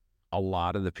like a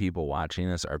lot of the people watching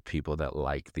this are people that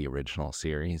like the original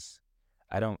series.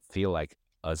 I don't feel like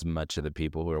as much of the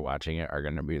people who are watching it are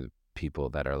going to be the people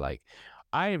that are like,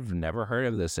 I've never heard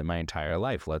of this in my entire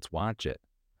life. Let's watch it.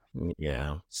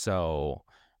 Yeah. So,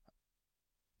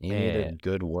 You eh, needed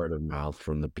good word of mouth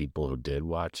from the people who did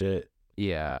watch it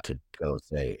yeah. to go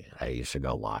say, hey, you should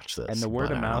go watch And this. the word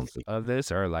But of I don't mouth think, of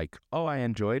this are like, oh, I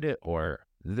enjoyed it, or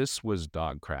this was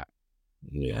dog crap.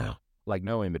 yeah. Like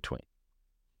no in between.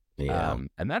 Yeah.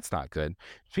 And that's not good.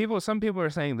 Some people are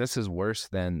saying this is worse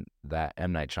than that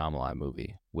M. Night Shyamalan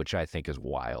movie, which I think is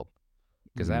wild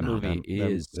because No,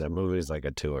 that movie's like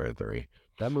a 2 or 3.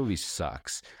 that movie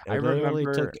sucks. I It literally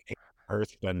took remember 8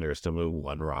 earthbenders to move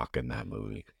one rock in that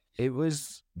movie.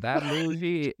 that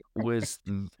movie was,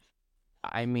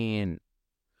 I mean,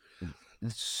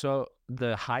 so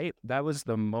the hype, that was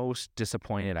the most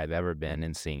disappointed I've ever been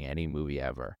in seeing any movie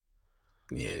ever.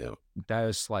 Yeah. That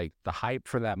was like the hype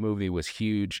for that movie was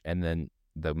huge, and then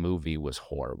the movie was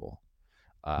horrible.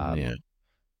 Yeah. Um,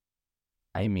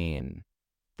 I mean,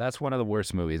 that's one of the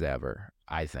worst movies ever,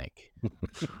 I think.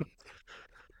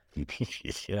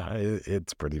 Yeah,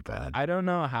 it's pretty bad. I don't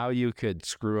know how you could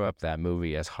screw up that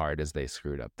movie as hard as they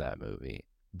screwed up that movie.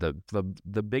 The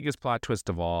biggest plot twist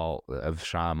of all of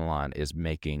Shyamalan is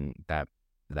making that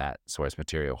source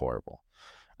material horrible.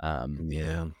 Um,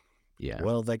 Yeah. yeah,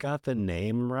 Well, they got the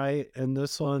name right in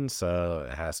this one, so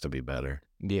it has to be better.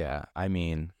 yeah. I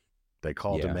mean, They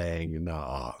called him yeah, Aang, not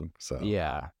Ong, so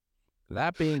yeah.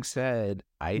 That being said,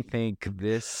 I think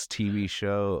this TV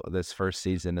show, this first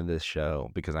season of this show,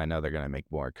 because I know they're gonna make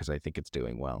more, because I think it's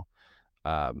doing well,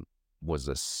 um, was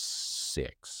a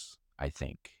 6. I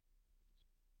think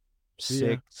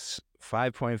yeah. 6,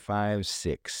 5.5,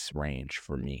 6 range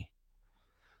for me.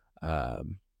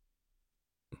 Um,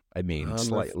 I mean,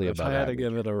 slightly If I above had to average.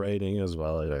 give it a rating as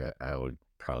well, I would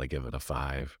probably give it a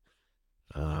 5.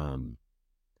 Um,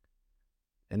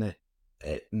 and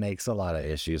it makes a lot of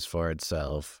issues for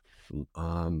itself.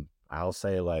 I'll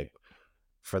say like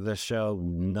for this show,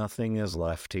 nothing is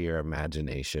left to your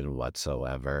imagination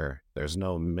whatsoever. There's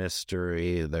no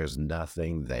mystery. There's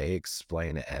nothing. They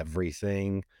explain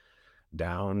everything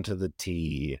down to the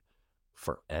T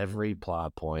for every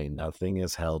plot point. Nothing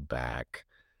is held back.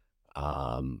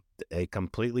 They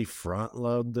completely front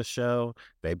load the show.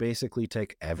 They basically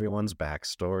take everyone's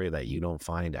backstory that you don't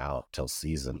find out till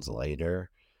seasons later,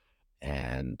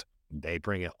 and they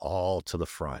bring it all to the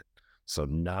front. So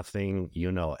nothing,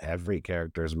 every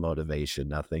character's motivation,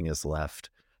 nothing is left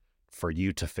for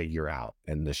you to figure out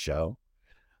in the show.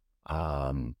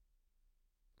 Um,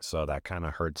 so that kind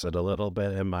of hurts it a little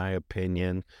bit, in my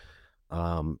opinion.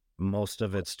 Most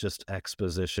of it's just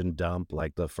exposition dump.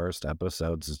 Like the first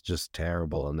episodes is just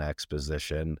terrible in the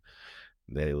exposition.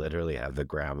 They literally have the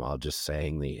grandma just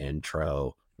saying the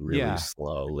intro really Yeah,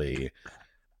 slowly.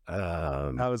 that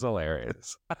Um, was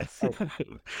hilarious. oh,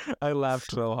 I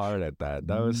laughed so hard at that.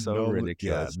 That was so no, yeah,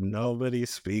 ridiculous. nobody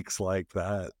speaks like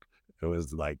that. It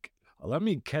was like, let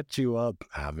me catch you up,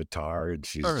 Avatar. And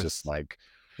she's just Earth. like,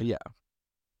 Yeah,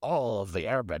 all of the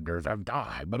airbenders have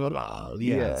died. Blah, blah, blah.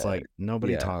 Yeah, it's yeah, like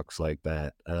nobody yeah. talks like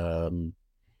that. When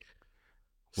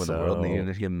the world So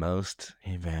needed him most,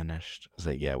 he vanished. I was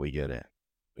like, yeah, we get it.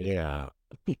 yeah.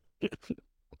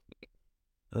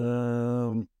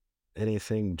 Um,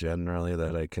 anything generally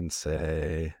that I can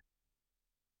say?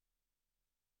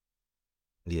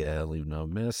 Yeah, leave no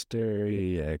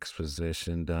mystery,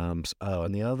 exposition dumps. Oh,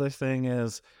 and the other thing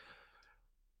is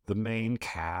the main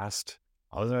cast,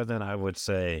 other than I would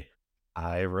say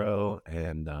Iroh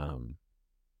and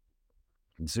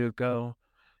Zuko,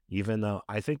 even though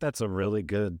I think that's a really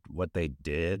good what they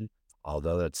did,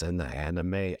 although that's in the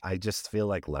anime, I just feel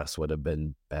like less would have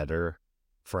been better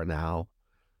for now.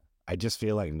 I just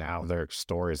feel like now their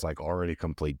story is like already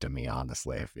complete to me,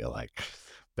 honestly. I feel like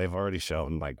they've already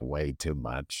shown like way too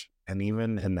much. And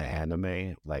even in the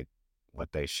anime, like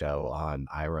what they show on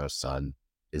Iroh's son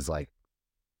is like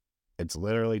it's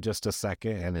literally just a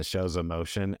second and it shows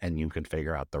emotion and you can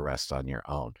figure out the rest on your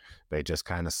own. They just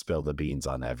kind of spill the beans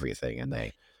on everything and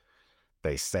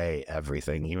they say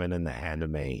everything. Even in the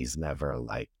anime, he's never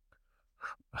like,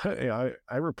 hey,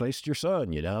 I replaced your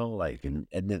son, like and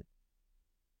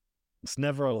it's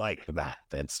never like that.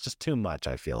 It's just too much,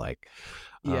 I feel like.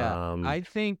 Yeah, Um, I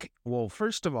think, well,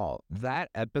 first of all, that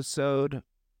episode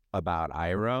about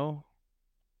Iroh,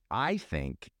 I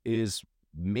think, is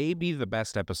maybe the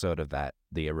best episode of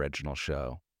the original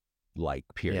show, like,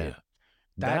 yeah. period.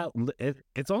 That,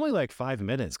 It's only like 5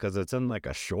 minutes because it's in like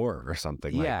a shore or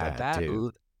something like yeah, that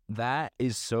too. that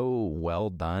is so well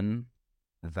done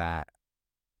that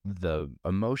the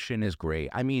emotion is great.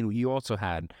 I mean, you also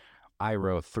had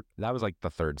Iroh, that was like the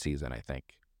third season, I think.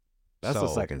 That's the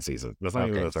So second season. That's not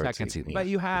even okay, the third second season. season. Yeah, But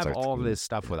you the have third all season. this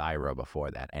stuff with Iroh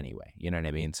before that anyway. You know what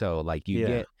I mean? So like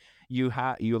Yeah,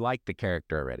 you like the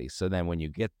character already. So then when you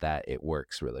get that, it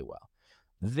works really well.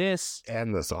 This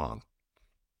and the song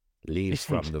 "Leaves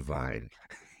from the Vine."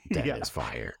 That yeah. is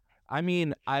fire. I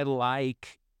mean, I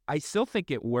still think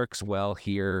it works well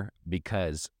here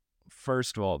because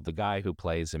first of all, the guy who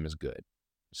plays him is good.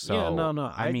 Yeah, So, no.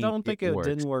 I I mean, don't it think it works.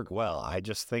 didn't work well. I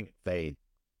think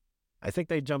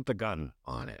they jumped the gun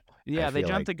on it. I Yeah, they feel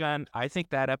jumped like the gun. I think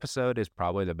that episode is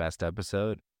probably the best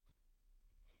episode.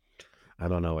 I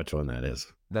don't know which one that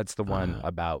is. That's the one Uh,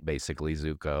 about basically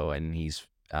Zuko, and he's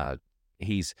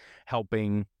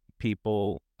helping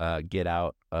people get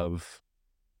out of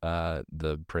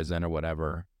the prison or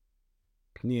whatever.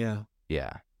 yeah,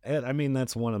 Yeah, and I mean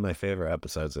that's one of my favorite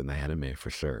episodes in the anime for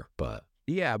sure. But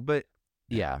yeah, but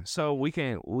yeah. yeah. So we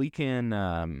can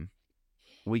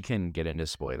get into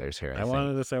spoilers here. I I think.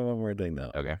 wanted to say one more thing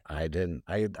though. Okay. I didn't.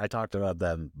 I talked about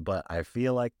them, but I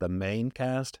feel like the main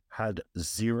cast had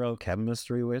zero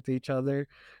chemistry with each other.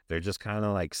 They're just kind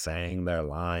of like saying their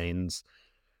lines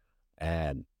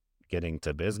and getting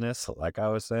to business, like I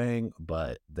was saying,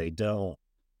 but they don't.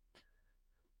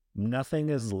 Nothing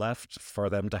is left for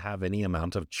them to have any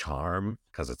amount of charm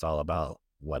because it's all about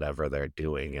whatever they're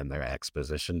doing and their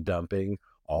exposition dumping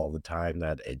all the time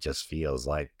that it just feels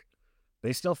like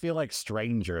they still feel like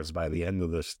strangers by the end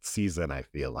of the season, I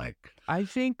feel like. I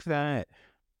think that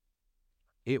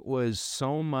it was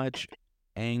so much.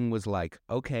 Aang was like,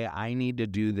 okay, I need to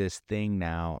do this thing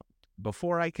now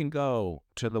before I can go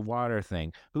to the water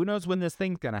thing. Who knows when this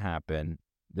thing's going to happen?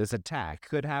 This attack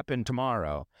could happen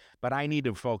tomorrow, but I need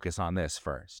to focus on this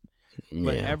first.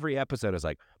 But Yeah, every episode is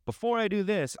like, before I do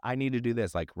this, I need to do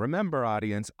this. Like, remember,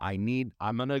 audience, I'm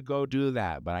going to go do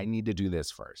that, but I need to do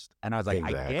this first. And I was like,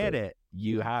 I get exactly. it.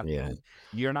 Yeah,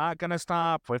 You're not going to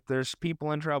stop if there's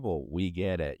people in trouble. We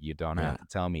get it. You don't yeah. have to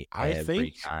tell me I every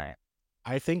think time.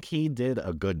 I think he did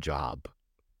a good job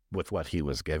with what he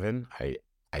was given.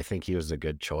 I think he was a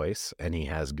good choice, and he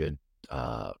has good,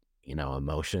 uh,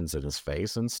 emotions in his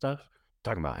face and stuff.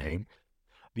 Talking about Hank,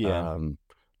 Yeah. um,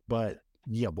 but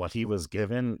yeah, what he was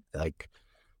given, like,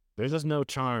 there's just no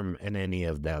charm in any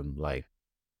of them. Like,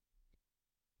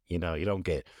 you don't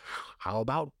get, how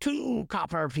about two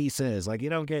copper pieces? Like, you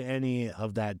don't get any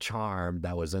of that charm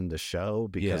that was in the show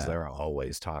because Yeah. they're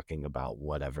always talking about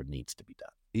whatever needs to be done.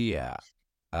 Yeah.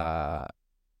 Uh,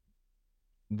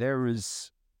 there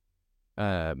was,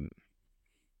 um,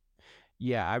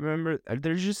 yeah, I remember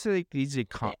there's just like these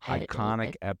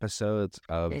iconic episodes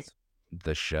of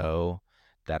the show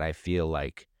that I feel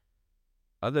like,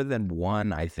 other than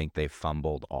one, I think they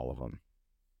fumbled all of them.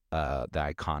 The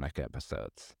iconic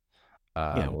episodes.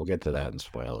 Yeah, Um, we'll get to that in and we'll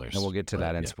spoilers. get to But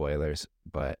that in yeah, spoilers.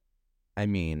 But I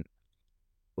mean,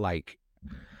 like,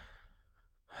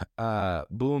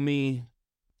 Boomy,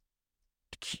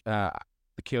 uh,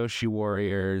 the Kyoshi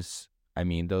Warriors. I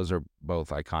mean, those are both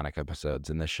iconic episodes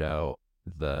in the show.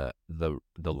 The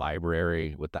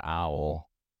library with the owl,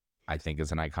 I think,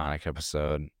 is an iconic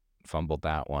episode. Fumbled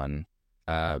that one.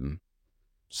 Um,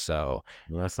 so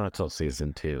well, that's not till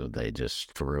season 2. They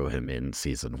just threw him in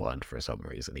season 1 for some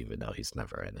reason, even though he's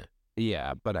never in it.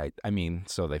 yeah, but I mean,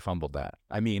 so they fumbled that.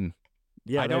 I mean,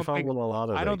 Yeah, I they don't think fumbled a lot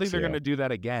of I don't think things. they're Yeah, gonna do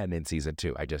that again in season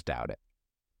 2. I just doubt it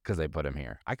because they put him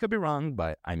here. I could be wrong,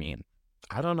 but I mean,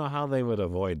 I don't know how they would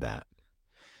avoid that.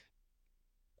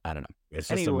 I don't know. It's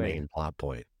just a Anyway, main plot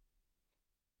point.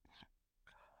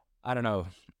 I don't know.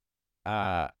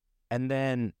 Uh, and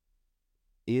then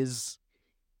is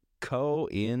Ko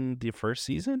in the first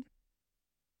season?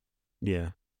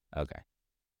 Yeah, Okay.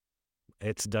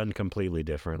 it's done completely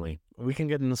differently. We can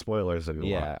get into spoilers if you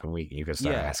want, Yeah. and you can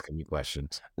start Yeah. asking me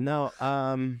questions. No.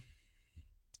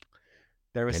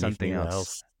 There was something Anything else.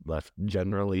 else left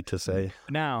generally to say?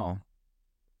 Now,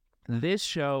 this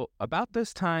show about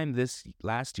this time this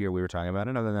last year, we were talking about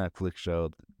another Netflix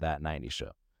show, That 90s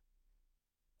Show.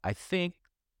 I think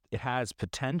it has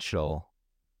potential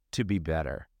to be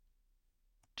better.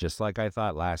 Just like I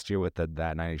thought last year with That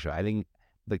 90s Show. I think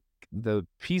the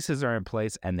pieces are in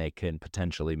place and they can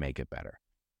potentially make it better.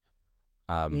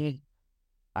 Mm.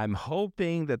 I'm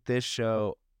hoping that this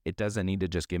show, it doesn't need to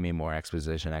just give me more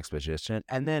exposition,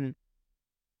 and then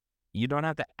you don't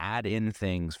have to add in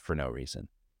things for no reason.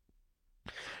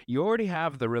 You already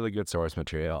have the really good source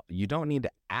material. You don't need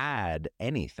to add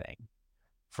anything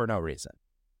for no reason.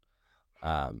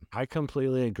 I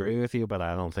completely agree with you, but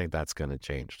I don't think that's going to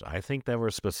change. I think they were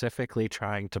specifically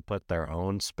trying to put their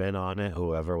own spin on it,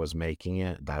 whoever was making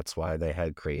it. That's why they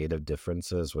had creative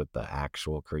differences with the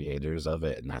actual creators of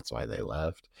it, and that's why they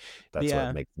left. That's what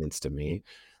Yeah, makes sense to me.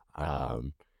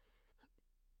 Um,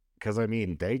 because I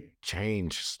mean, they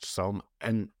changed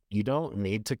and you don't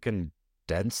need to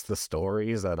condense the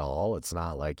stories at all. It's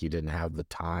not like you didn't have the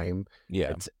time. Yeah.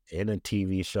 It's in a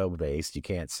TV show based. You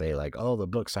can't say like, oh, the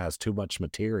books has too much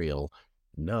material.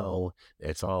 No,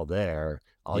 it's all there.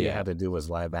 All you Yeah. had to do was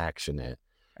live action it.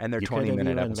 And they're You could have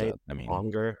 20-minute even made episodes. it I mean,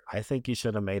 longer. I think you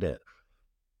should have made it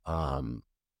um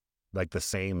like the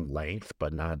same length,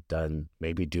 but not done.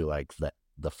 Maybe do like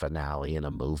the finale in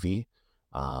a movie,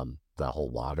 the whole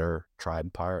water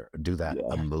tribe part. Do that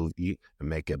a yeah. movie and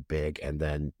make it big, and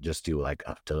then just do like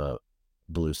up to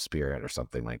Blue Spirit or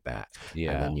something like that, and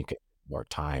Yeah. then you get more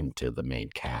time to the main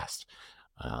cast.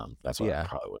 That's what I Yeah.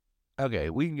 probably would. Okay,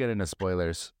 we can get into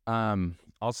spoilers.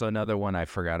 Also another one I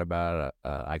forgot about,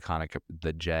 iconic,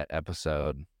 the Jet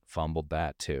episode, fumbled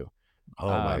that too. Oh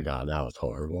my Um, god, that was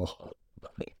horrible.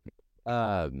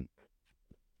 um,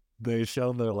 They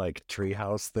show their like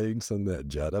treehouse things in that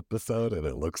Jet episode, and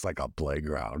it looks like a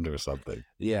playground or something.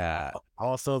 yeah,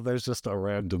 Also, there's just a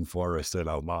random forest in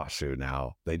Almashu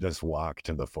now. They just walk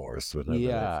to the forest whenever they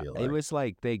yeah. feel It like. was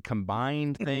like they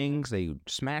combined things, they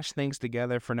smashed things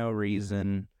together for no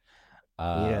reason.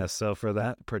 Uh, Yeah, so for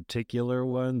that particular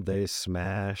one,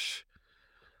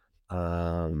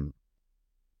 um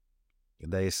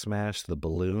they smash the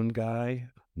balloon guy,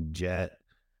 Jet,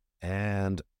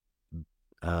 and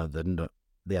the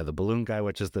balloon guy,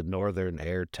 which is the Northern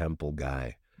Air Temple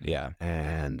guy, yeah,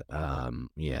 and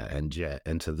and Jet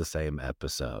into the same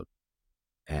episode.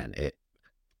 And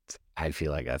I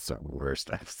feel like that's the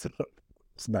worst episode.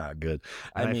 It's not good.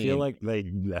 I And I feel mean, like they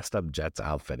messed up Jet's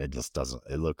outfit. It just doesn't,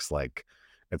 it looks like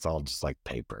it's all just like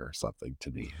paper or something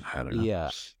to me. I don't know. yeah.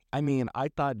 I mean, I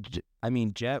thought, I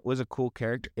mean, Jet was a cool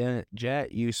character.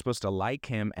 Jet, you're supposed to like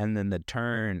him, and then the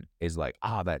turn is like,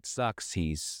 oh, that sucks.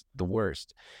 He's the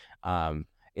worst. Um,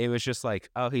 it was just like,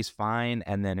 oh, he's fine,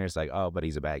 and then there's like, oh, but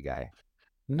he's a bad guy.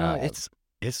 No, Uh,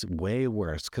 it's way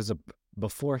worse because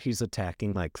before he's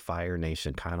attacking like Fire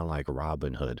Nation, kind of like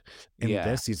Robin Hood. In yeah,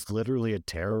 this, he's literally a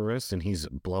terrorist and he's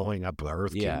blowing up the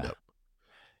Earth yeah, Kingdom.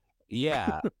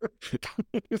 yeah,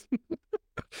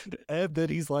 And then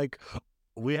he's like,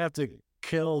 we have to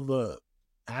kill the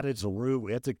at its root,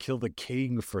 we have to kill the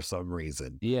king for some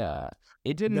reason. yeah.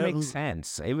 It didn't make Then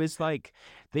sense. It was like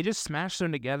they just smashed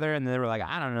them together, and they were like,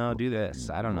 I don't know, do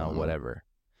this. I don't know, whatever.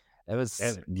 It was,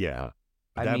 and yeah,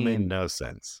 I that made mean, no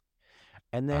sense.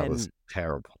 and That was then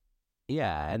terrible.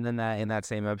 yeah, and then that in that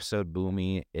same episode,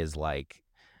 Boomy is like,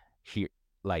 here,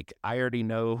 like I already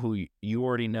know who you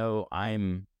already know.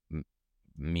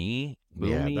 Me, Yeah,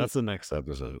 Boomy. that's the next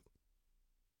episode.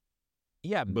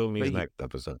 Yeah, but Boomy's next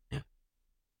episode.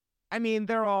 I mean,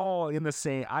 they're all in the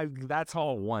same. That's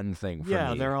all one thing for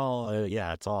Yeah, me. they're all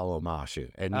it's all Omashu.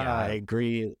 And yeah, I Uh,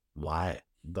 agree. Why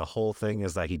the whole thing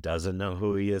is that he doesn't know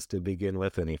who he is to begin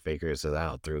with, and he figures it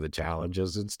out through the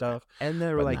challenges and stuff. and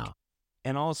they're But like, no,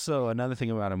 and also another thing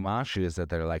about Amashu is that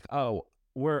they're like, oh,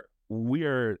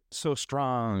 we're so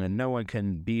strong and no one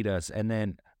can beat us, and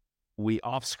then we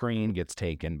off screen gets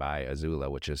taken by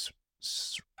Azula, which is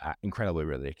incredibly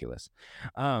ridiculous.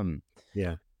 Um,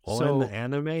 yeah. Well, in the so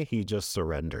anime, he just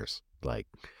surrenders. Like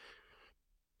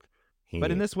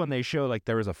but in he, this one, they show like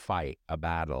there was a fight, a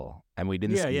battle, and we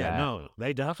didn't see that. no,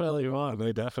 they definitely won.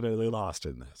 They definitely lost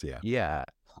in this. Yeah, Yeah,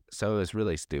 so it was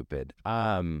really stupid.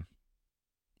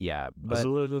 Yeah, but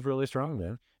Azula is really strong,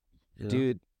 man. Yeah,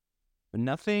 dude,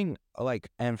 nothing like,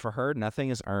 and for her, nothing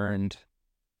is earned.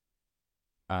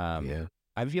 yeah.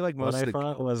 I feel like What most I of the,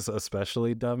 thought was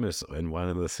especially dumb is in one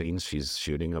of the scenes she's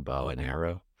shooting a bow and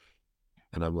arrow.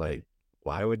 And I'm like,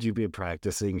 why would you be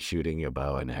practicing shooting a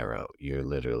bow and arrow? You're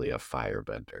literally a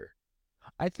firebender.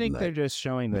 I think they're Like, just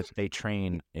showing that they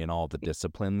train in all the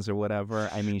disciplines or whatever.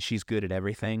 I mean, she's good at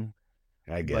everything,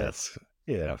 I but guess.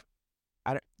 Yeah.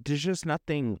 there's just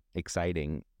nothing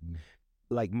exciting.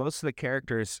 Like most of the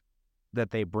characters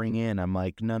that they bring in, I'm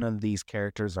like, none of these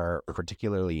characters are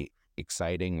particularly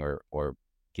exciting or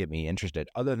get me interested,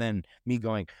 other than me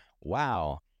going,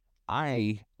 wow,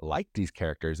 I like these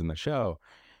characters in the show,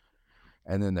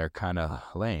 and then they're kind of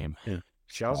lame. Yeah.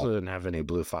 She Uh, also didn't have any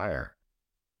blue fire.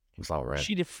 It's all red.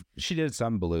 she did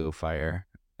some blue fire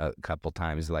a couple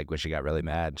times, like when she got really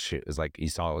mad. She was like, you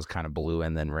saw it was kind of blue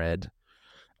and then red,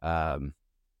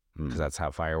 because that's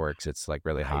how fireworks. It's like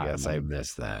really I hot. guess I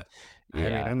missed that. I mean,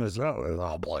 Yeah. in the show, it's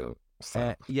all blue.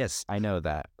 So. Yes, I know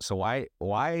that. So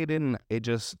why didn't it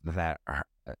just that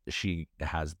she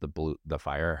has the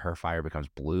fire, her fire becomes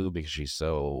blue because she's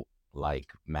so like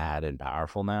mad and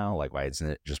powerful now? Like why isn't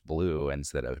it just blue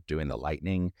instead of doing the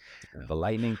lightning? Yeah. The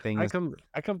lightning thing is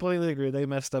I completely agree. They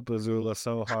messed up Azula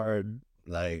so hard.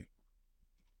 Like,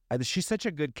 She's such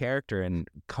a good character and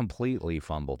completely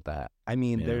fumbled that. I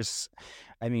mean, Yeah.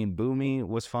 Boomy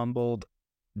was fumbled.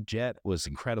 Jet was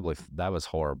incredibly. That was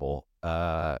horrible.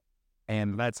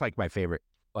 And that's like my favorite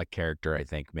like character I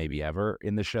think maybe ever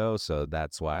in the show. So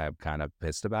that's why I'm kind of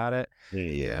pissed about it.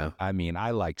 Yeah. I mean,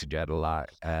 I liked Jet a lot.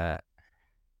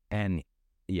 And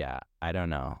yeah, I don't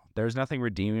know. There's nothing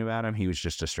redeeming about him. He was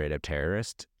just a straight up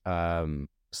terrorist.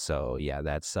 So yeah,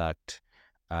 that sucked.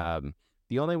 Um,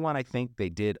 the only one I think they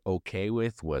did okay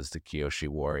with was the Kyoshi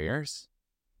Warriors.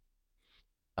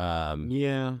 Um,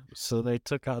 Yeah. So they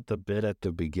took out the bit at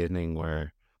the beginning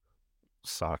where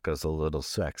Sokka's a little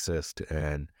sexist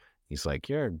and he's like,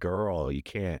 "You're a girl. You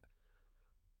can't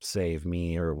save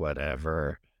me or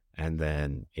whatever." And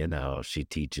then, she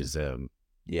teaches him,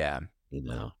 yeah, you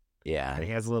know, yeah, and he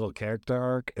has a little character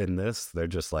arc. In this, they're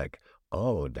just like,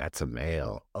 "Oh, that's a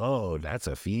male. Oh, that's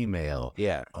a female.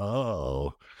 yeah,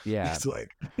 Oh." yeah. He's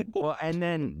like, Well, and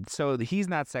then so he's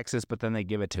not sexist, but then they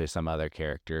give it to some other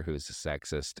character who's a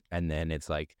sexist, and then it's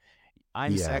like,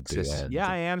 I'm yeah, at the sexist. Yeah,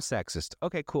 end. I am sexist.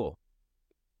 Okay, cool.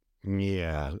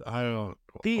 Yeah, I don't.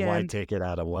 The Why end. take it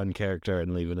out of one character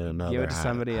and leave it in Give another? it to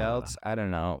somebody I don't know. else. I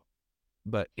don't know,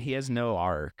 but he has no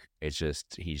arc. It's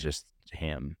just he's just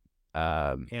him.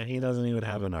 Yeah, he doesn't even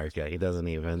have an arc yet. He doesn't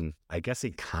even. I guess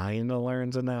he kind of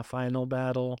learns in that final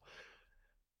battle.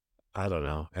 I don't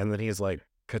know. And then he's like,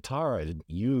 "Katara,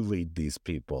 you lead these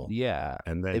people." Yeah,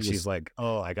 And then it she's was, like,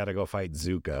 "Oh, I got to go fight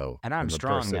Zuko." and I'm And the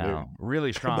strong person now, really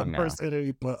who, the strong now. person who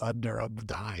he put under him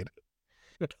died.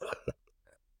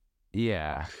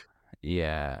 Yeah,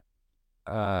 yeah,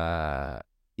 uh,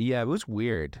 yeah. It was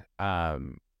weird.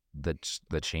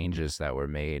 The changes that were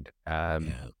made. Yeah.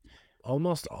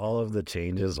 Almost all of the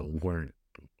changes weren't.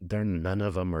 None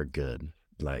of them are good.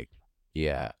 Like,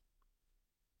 Yeah.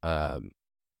 Um,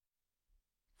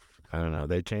 I don't know.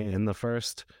 They change in the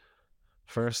first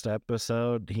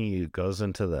episode. He goes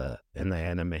into in the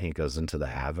anime. He goes into the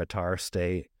Avatar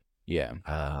state, yeah.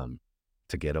 um,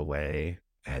 to get away,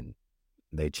 and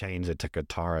they change it to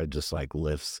Katara just like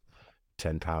lifts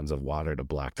 10 pounds of water to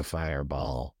block the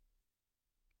fireball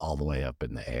all the way up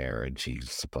in the air, and she's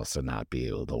supposed to not be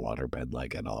able to waterbend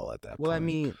like at all at that Well, I point.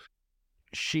 mean,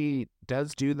 she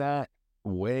does do that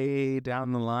way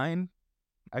down the line.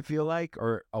 I feel like,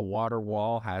 or a water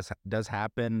wall does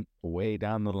happen way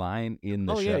down the line in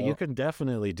the Oh yeah, you show. can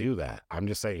definitely do that. I'm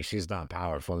just saying she's not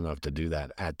powerful enough to do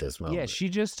that at this Yeah, moment.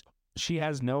 she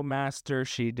has no master.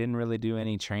 She didn't really do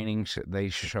any training. They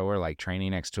show her like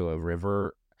training next to a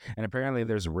river, and apparently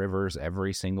there's rivers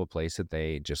every single place that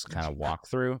they just kind of walk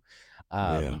through.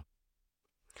 Yeah. Um,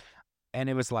 and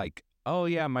it was like, oh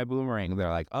yeah, my boomerang. They're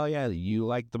like, oh yeah, you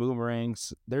like the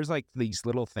boomerangs. There's like these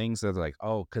little things that are like,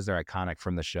 oh, because they're iconic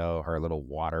from the show, her little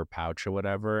water pouch or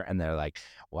whatever. And they're like,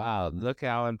 wow, look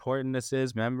how important this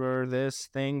is. Remember this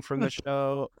thing from the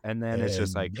show? And then it's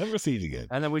just like, And never seen it again.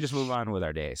 and then we just move on with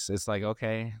our days. It's like,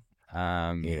 okay,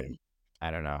 Yeah. I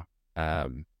don't know.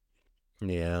 Um,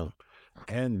 Yeah.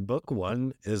 And book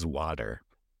one is water.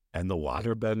 And the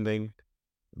water bending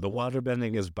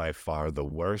is by far the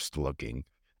worst looking.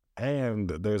 And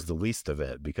there's the least of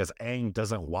it because Aang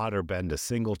doesn't water bend a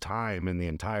single time in the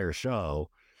entire show.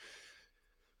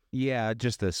 yeah,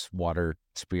 just this water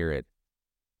spirit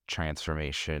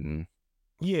transformation.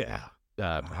 Yeah.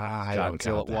 Uh, I don't Godzilla,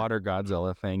 count that. water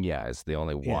Godzilla thing. Yeah, it's the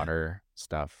only Yeah. water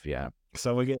stuff. Yeah.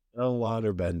 So we get no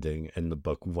water bending in the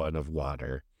book one of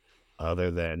water,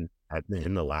 other than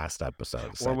in the last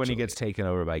episode, Or when he gets essentially. taken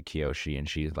over by Kyoshi and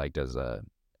she like does a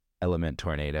element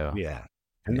tornado. Yeah.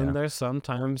 And then Yeah. there's some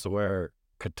times where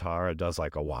Katara does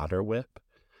like a water whip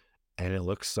and it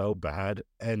looks so bad.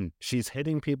 And she's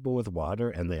hitting people with water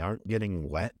and they aren't getting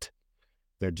wet.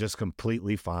 They're just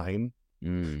completely fine.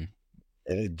 Mm.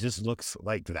 And it just looks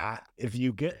like that. If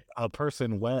you get a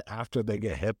person wet after they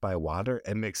get hit by water,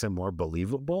 it makes it more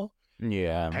believable.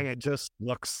 Yeah. And it just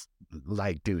looks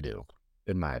like doo doo,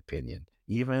 in my opinion.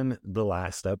 Even the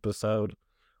last episode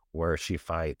where she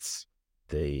fights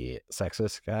the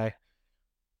sexist guy,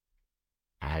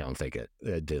 I don't think it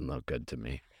didn't look good to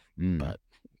me. Mm. But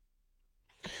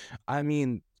I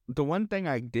mean, the one thing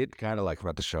I did kind of like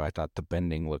about the show, I thought the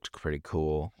bending looked pretty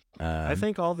cool. I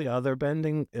think all the other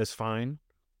bending is fine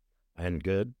and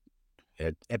good.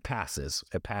 It passes.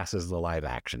 It passes the live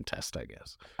action test, I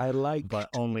guess. I like, But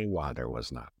only water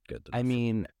was not good enough. I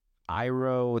mean,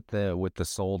 Iroh with the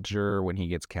soldier when he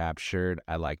gets captured,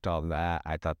 I liked all that.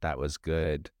 I thought that was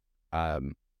good.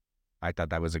 I thought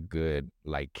that was a good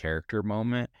like character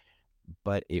moment,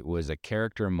 but it was a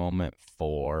character moment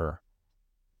for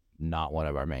not one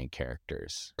of our main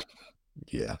characters.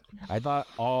 Yeah. I thought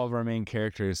all of our main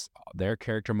characters, their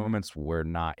character moments were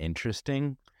not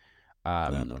interesting.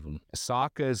 Um, None of them.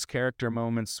 Sokka's character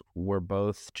moments were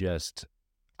both just,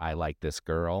 I like this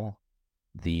girl,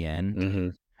 the end. Mm-hmm.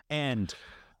 And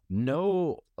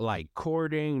no like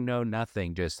courting, no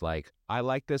nothing, just like, I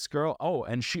like this girl. Oh,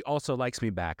 and she also likes me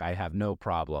back. I have no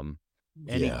problem.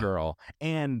 Any Yeah. girl.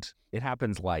 And it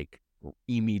happens like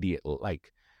immediately.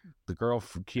 Like the girl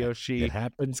from It Kyoshi,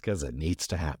 happens because it needs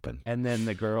to happen. and then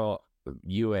the girl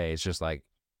Yue is just like,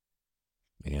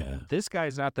 Yeah. this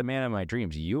guy's not the man of my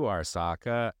dreams. You are,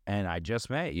 Sokka, and I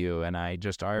just met you, and I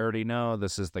already know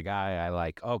this is the guy I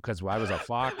like. Oh, because I was a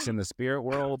fox in the spirit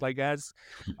world, I guess.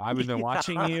 I've been Yeah,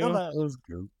 watching you. that was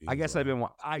goofy I as guess I've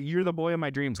well. been. You're the boy of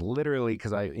my dreams, literally,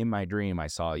 because in my dream I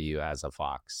saw you as a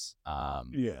fox.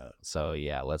 Yeah. So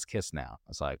yeah, let's kiss now. I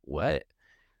was like, what?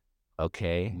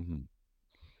 Okay. Mhm.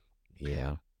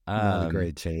 Yeah. Not a Um,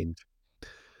 great change.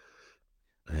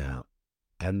 Yeah.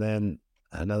 And then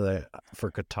another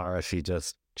for Katara,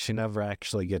 she never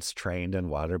actually gets trained in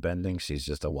waterbending. She's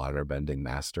just a waterbending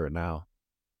master now.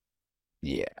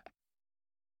 yeah,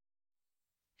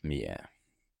 yeah,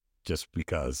 Just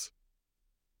because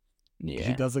she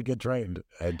yeah. doesn't get trained.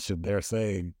 And they're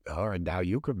saying, all right, now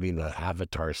you could be the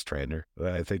Avatar's trainer.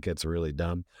 I think it's really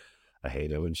dumb. I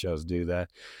hate it when shows do that.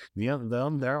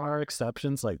 There are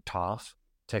exceptions, like Toph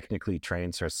technically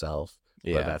trains herself, but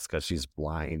Yeah, that's because she's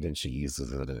blind and she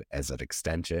uses it as an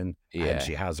extension, and yeah.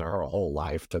 she has her whole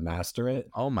life to master it.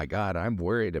 Oh my God, I'm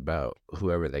worried about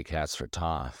whoever they cast for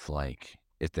Toph. Like,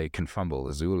 if they can fumble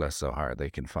Azula so hard, they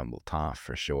can fumble Toph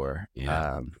for sure.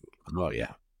 Yeah. Oh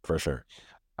yeah, for sure.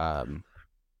 Um,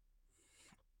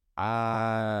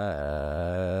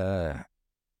 uh,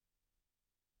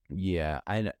 yeah,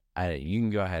 you can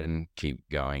go ahead and keep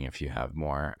going if you have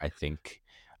more. I think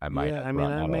I might Yeah, have I mean,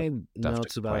 run I out of made stuff to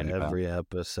notes about complain about. every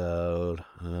episode.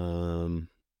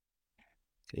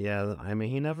 Yeah, I mean,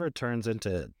 he never turns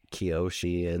into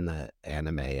Kyoshi in the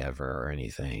anime ever or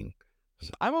anything.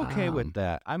 I'm okay with Um,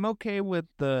 that. I'm okay with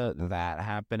that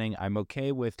happening. I'm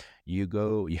okay with you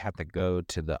have to go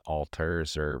to the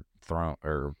altars or throne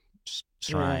or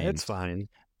yeah, it's shrines fine.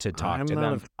 to talk I'm to not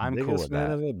a them. I'm cool biggest with fan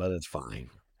that. of it, but it's fine.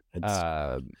 It's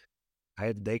Uh,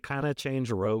 they kind of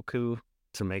changed Roku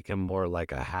to make him more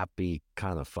like a happy,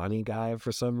 kind of funny guy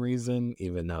for some reason,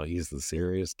 even though he's the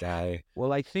serious guy.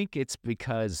 well, I think it's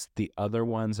because the other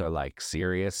ones are like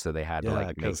serious, so they had to Yeah, like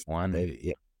make because one.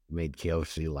 made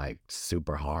Kyoshi like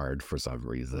super hard for some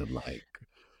reason. Like,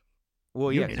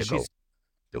 Well, you yeah, need to because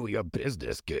go do your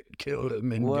business, kill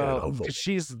him and get over with.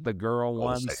 she's the girl Oh,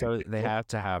 one, second so they kill. have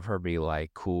to have her be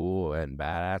like cool and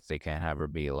badass. They can't have her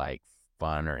be like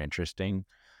fun or interesting.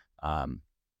 Um,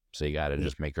 so you got to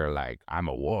just make her like, I'm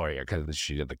a warrior, because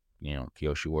she did the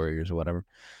Kyoshi Warriors or whatever.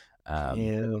 Um,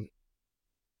 Yeah,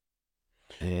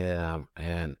 yeah,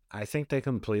 and I think they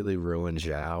completely ruined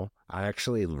Zhao. I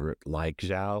actually like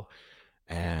Zhao,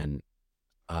 and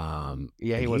yeah,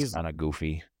 he and was he's kind of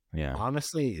goofy. Yeah,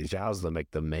 honestly Zhao's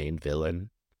the main villain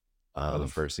for the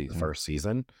of first the season. first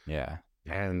season, Yeah,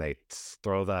 and they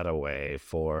throw that away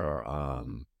for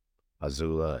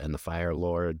Azula and the Fire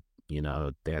Lord,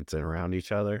 dancing around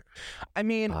each other. I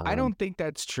mean, I Um, don't think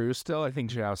that's true. Still, I think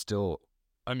Zhao still.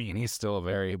 I mean, he's still a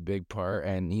very big part,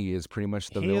 and he is pretty much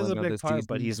the he is a villain of big this part,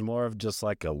 but season. he's more of just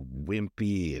like a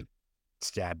wimpy,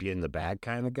 stab you in the back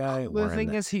kind of guy. The Where in thing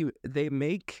the is, they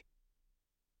make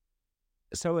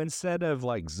so instead of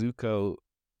like Zuko,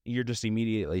 you're just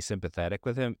immediately sympathetic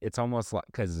with him. It's almost like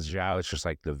because Zhao is just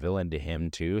like the villain to him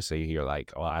too. So you're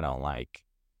like, oh, I don't like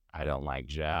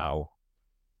Zhao.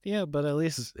 yeah, but at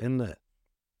least in the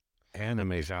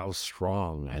anime, Zhao's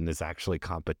strong and there's actually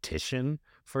competition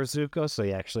for Zuko, so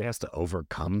he actually has to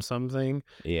overcome something.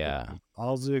 Yeah,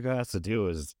 All Zuko has to do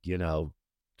is,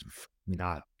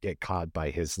 not get caught by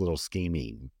his little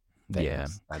scheming yeah.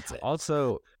 things. That's it.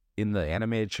 Also, in the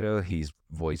animated show, he's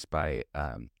voiced by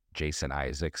Jason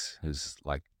Isaacs, who's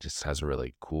like just has a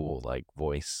really cool like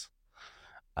voice.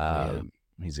 Yeah.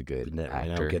 He's a good We don't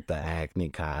actor. get the acne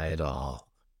Kai at all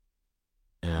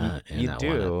in You that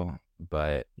one. do,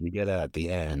 but You get it at the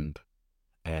end.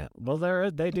 And well,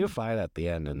 they do fight at the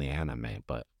end in the anime,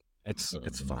 but it's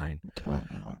fine.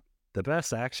 The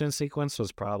best action sequence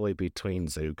was probably between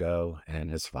Zuko and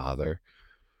his father,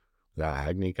 the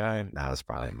Agni guy. That was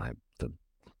probably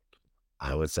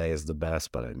I would say is the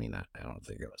best, but I mean, I don't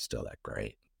think it was still that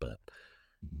great. But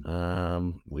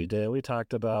we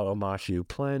talked about Omashu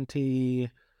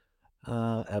plenty.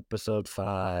 Episode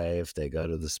 5, they go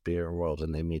to the spirit world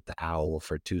and they meet the owl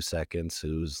for 2 seconds,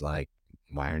 who's like,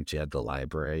 why aren't you at the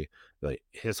library? Like,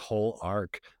 his whole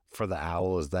arc for the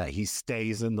owl is that he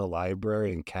stays in the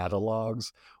library and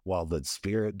catalogs while the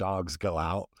spirit dogs go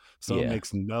out. So it Yeah.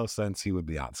 makes no sense he would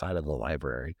be outside of the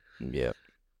library. Yep.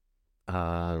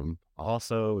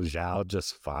 Also, Zhao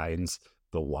just finds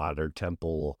the water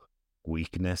temple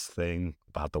weakness thing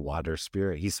about the water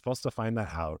spirit. He's supposed to find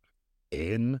that out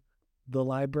in the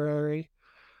library,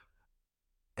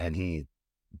 and he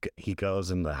goes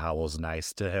and the Howl's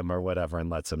nice to him or whatever and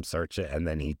lets him search it, and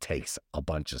then he takes a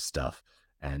bunch of stuff,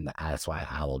 and that's why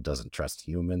Howl doesn't trust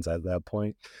humans at that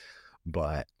point.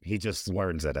 But he just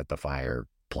learns it at the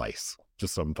fireplace,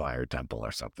 just some fire temple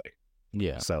or something.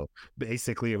 Yeah. So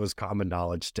basically, it was common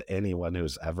knowledge to anyone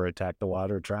who's ever attacked the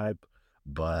Water Tribe,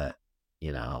 but they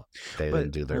But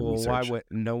didn't do their well, why research. would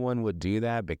no one would do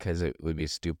that? Because it would be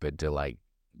stupid to like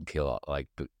kill like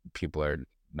people are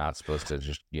not supposed to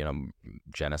just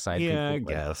genocide Yeah, I people.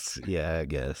 Like guess. Yeah, I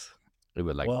guess. it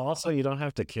would like Well, also, you don't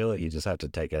have to kill it; you just have to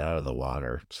take it out of the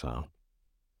water. So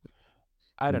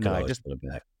I you don't know. could always put it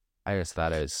back. I just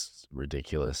thought it was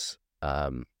ridiculous.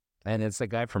 And it's the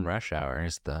guy from Rush Hour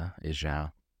is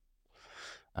Zhao.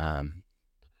 Um,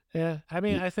 Yeah, I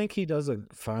mean, y- I think he does a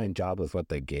fine job with what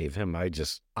they gave him.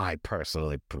 I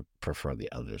personally prefer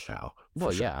the other Shao for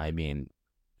well, sure.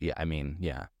 yeah.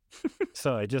 Yeah.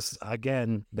 So I just,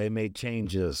 again, they made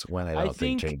changes when I I don't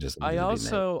think think changes I needed to be made.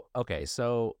 also okay.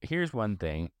 So here's one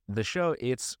thing: the show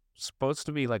it's supposed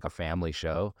to be like a family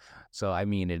show, so I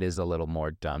mean it is a little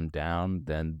more dumbed down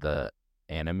than the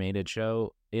animated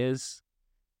show is.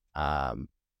 Um,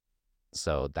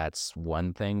 so that's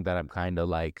one thing that I'm kind of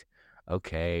like,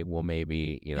 okay, well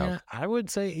maybe Yeah, I would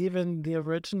say even the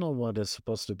original one is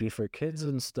supposed to be for kids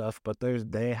and stuff, but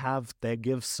they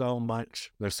give so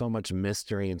much, there's so much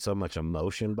mystery and so much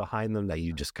emotion behind them that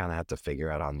you just kind of have to figure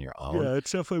out on your own. yeah,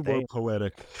 it's definitely more They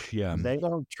poetic. Yeah, they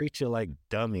don't treat you like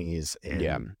dummies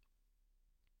yeah, in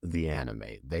the anime.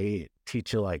 They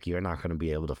teach you like you're not going to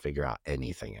be able to figure out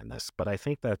anything in this. But I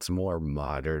think that's more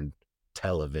modern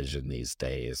television these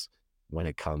days when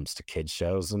it comes to kid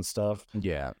shows and stuff.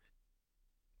 yeah.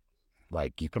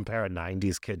 Like you compare a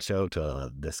 90s kid show to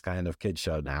this kind of kid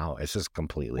show now, it's just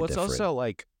completely Well, it's different. also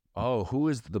like, oh, who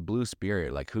is the blue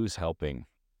spirit? Like, who's helping?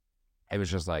 It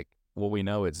was just like, well, we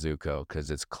know it's Zuko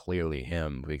because it's clearly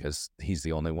him because he's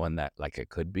the only one that like it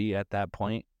could be at that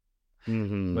point.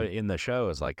 Mm-hmm. But in the show,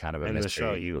 it's like kind of a In the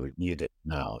show, mystery. you didn't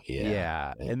know. Yeah.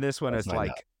 Yeah, Yeah. in this one, Let's it's find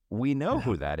out. like we know Yeah.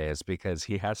 who that is because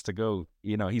he has to go.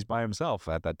 He's by himself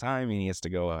at that time, and he has to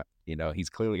go. He's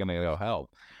clearly going to go help.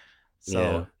 Yeah.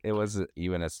 So it was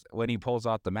even as when he pulls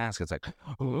off the mask, it's like,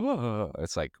 oh,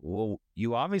 it's like, well,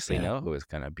 you obviously Yeah. know who it's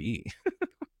gonna be.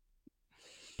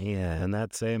 Yeah. And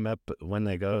that same when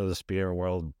they go to the spirit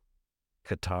world,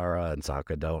 Katara and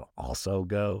Sokka don't also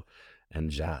go. And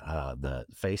the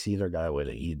face eater guy would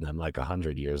have eaten them like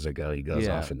 100 years ago. He goes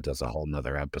Yeah, off and does a whole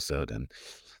nother episode, and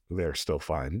they're still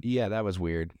fine. yeah, that was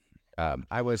weird.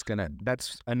 I was gonna.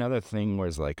 That's another thing where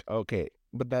it's like, okay,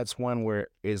 but that's one where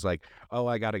is like, oh,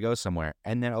 I gotta go somewhere,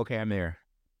 and then okay, I'm there.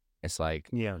 It's like,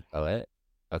 Yeah, oh, it,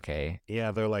 okay.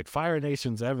 yeah. They're like Fire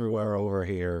Nation's everywhere over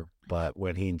here, but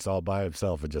when he's all by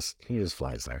himself, he just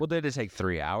flies there. Well, did it take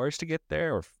 3 hours to get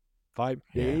there or 5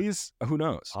 days? Who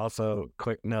knows? Also,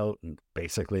 quick note: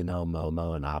 basically no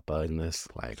Momo and Appa in this.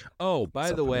 Oh, by the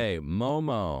Except for way,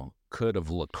 Momo could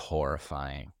have looked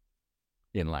horrifying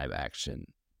in live action,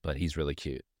 but he's really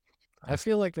cute. I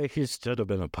feel like he should have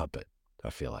been a puppet. I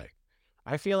feel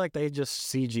like they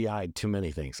just CGI'd too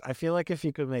many things. I feel like if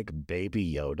you could make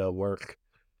Baby Yoda work,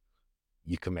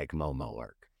 you can make Momo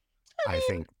work. I I mean,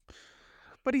 think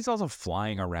but he's also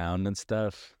flying around and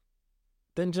stuff.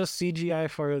 then just CGI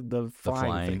for the The flying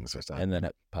flying things or and then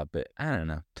something. a puppet. I don't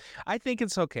know. I think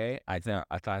it's okay. I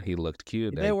thought he looked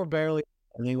cute. They were barely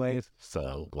anyways,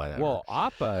 so whatever. Well,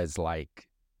 Appa is like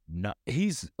no,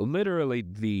 he's literally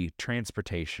the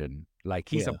transportation. Like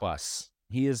he's a Yeah. bus.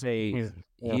 He is a He's,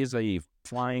 yeah. he is a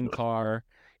flying car.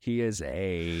 He is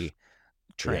a Yeah,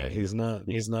 train. he's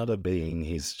not a being,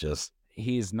 he's just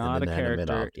He's an not a inanimate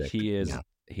character. object. Yeah.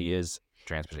 He is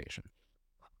transportation.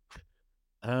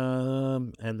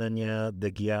 And then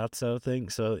the Gyatso thing.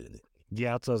 So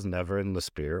Gyatso's never in the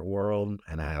spirit world,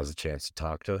 and I has a chance to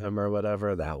talk to him or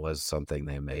whatever. That was something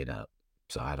they made up.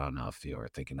 So I don't know if you were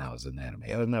thinking that was an anime.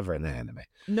 It was never an anime.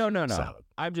 No. So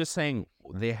I'm just saying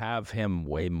they have him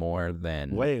way more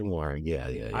than way more. Yeah,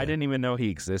 I didn't even know he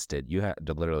existed. You had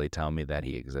to literally tell me that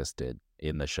he existed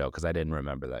in the show because I didn't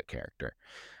remember that character.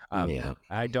 Yeah.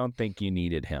 I don't think you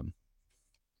needed him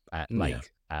Yeah.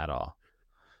 at all.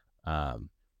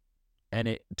 And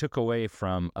it took away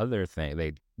from other things.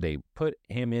 They put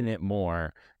him in it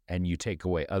more, and you take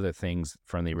away other things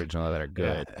from the original that are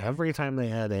Yeah, good, every time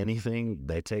they add anything,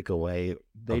 they take away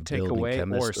they of take building away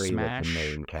chemistry with the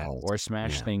main or cast.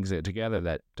 smash Yeah. things together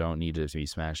that don't need to be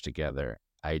smashed together.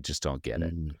 I just don't get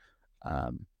it.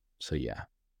 Mm. So yeah.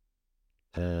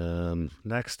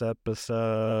 Next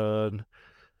episode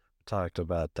talked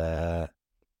about that.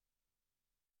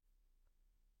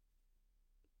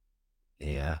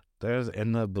 Yeah, there's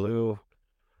in the blue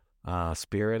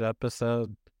spirit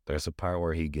episode. There's a part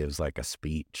where he gives like a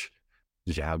speech.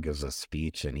 Zhao gives a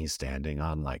speech and he's standing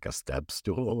on like a step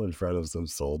stool in front of some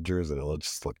soldiers, and it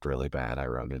just looked really bad. I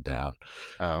wrote it down.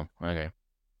 Oh, okay.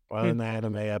 Well, in the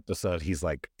anime episode, he's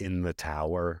like in the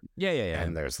tower, Yeah.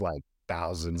 and there's like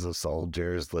thousands of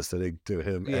soldiers listening to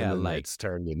him, and Yeah, then like it's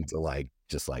turned into like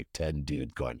just like 10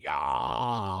 dudes going,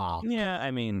 yeah. yeah,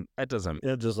 I mean, that doesn't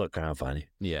It just looked kind of funny.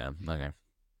 yeah, okay.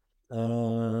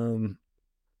 Um,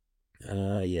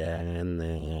 yeah, and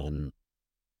then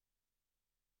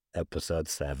episode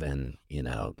 7,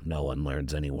 no one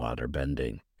learns any water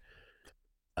bending.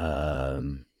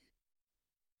 Um,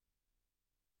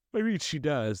 I mean, she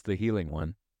does the healing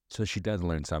one. So she does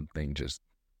learn something, just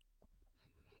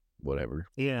whatever.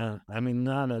 yeah, I mean,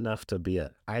 not enough to be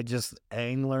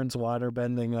Aang learns water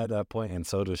bending at that point, and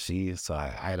so does she. So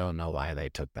I don't know why they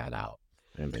took that out.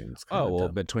 I mean, it's kind Oh, of well,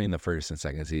 dumb. between the first and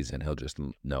second season, he'll just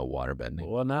know water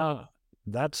bending. Well, now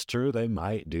that's true. They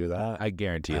might do that, I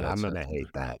guarantee you and I'm that's gonna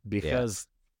hate that yeah. because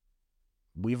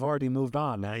we've already moved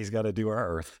on. Now he's got to do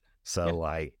Earth, so Yeah.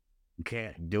 like, you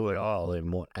can't do it all in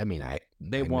one. I mean,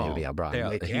 They won't. maybe I'm wrong.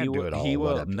 They He can't do will. it all He in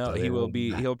one will. No, episode. he They will won't do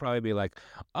be. that. He'll probably be like,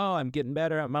 "Oh, I'm getting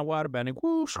better at my water bending."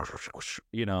 Whoosh, whoosh.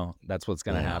 That's what's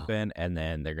gonna Yeah. happen, and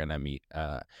then they're gonna meet.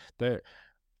 There.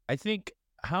 I think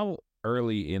how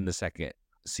early in the second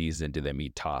season do they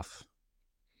meet Toph?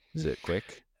 Is it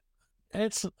quick?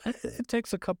 It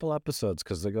takes a couple episodes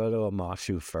because they go to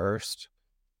Amashu first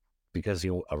because he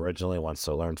originally wants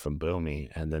to learn from Boomy,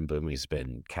 and then Boomy's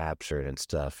been captured and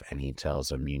stuff, and he tells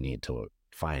him you need to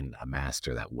find a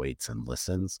master that waits and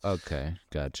listens. Okay,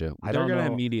 gotcha. I They're don't gonna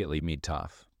know. immediately meet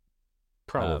Toph.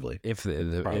 Probably. If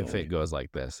it goes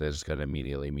like this, they're just gonna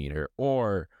immediately meet her,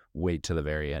 or wait to the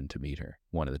very end to meet her.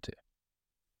 One of the two.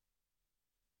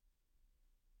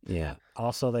 Yeah.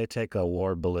 Also, they take a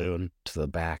war balloon to the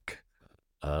back,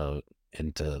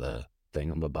 into the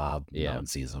thingamabob. Yeah. No one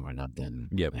sees them or nothing.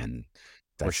 Yep. And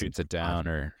Or shoots it down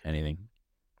or anything.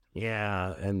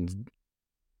 Yeah, and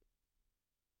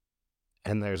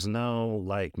there's no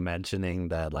like mentioning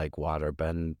that like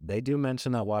waterbend. They do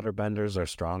mention that waterbenders are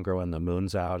stronger when the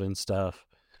moon's out and stuff,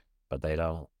 but they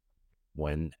don't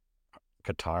when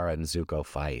Katara and Zuko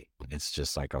fight. It's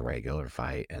just like a regular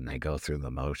fight, and they go through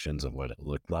the motions of what it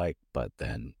looked like. But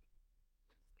then,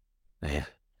 yeah,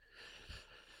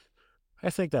 I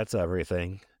think that's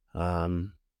everything.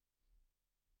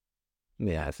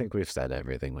 Yeah, I think we've said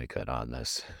everything we could on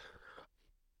this.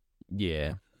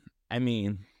 Yeah, I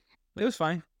mean, it was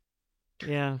fine.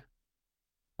 Yeah.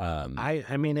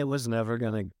 I mean, it was never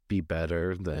gonna be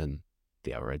better than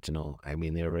the original. I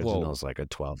mean, the original is like a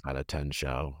 12 out of 10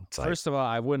 show. It's first of all,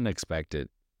 I wouldn't expect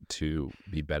it to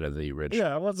be better than the original.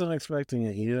 Yeah, I wasn't expecting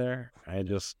it either. I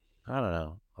don't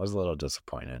know. I was a little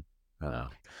disappointed. I don't know.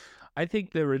 I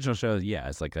think the original show, yeah,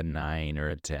 it's like a 9 or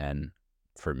a 10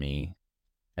 for me.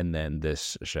 And then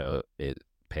this show, it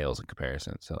pales in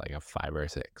comparison to like a 5 or a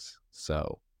 6.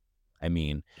 So, I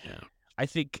mean, yeah. I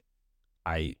think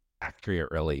I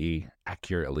accurately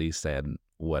said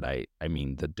what I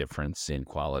mean, the difference in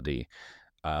quality.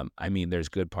 I mean, there's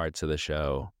good parts of the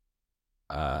show.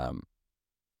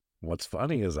 What's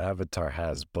funny is Avatar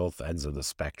has both ends of the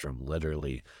spectrum,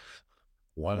 literally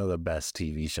one of the best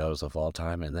TV shows of all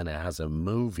time, and then it has a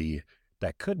movie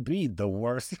that could be the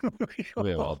worst movie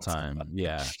of all time.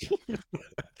 Yeah.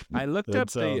 I looked up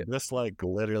this like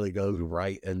literally goes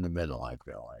right in the middle, I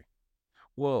feel like.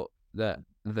 Well, the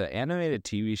animated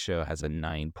TV show has a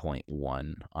 9.1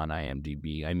 on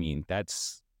IMDb. I mean,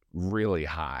 that's really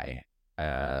high.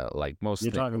 Like most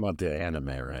You're talking about the anime,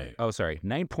 right? Oh, sorry.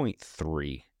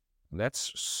 9.3.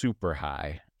 That's super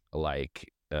high.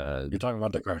 Like you're talking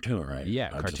about the cartoon, right? Yeah,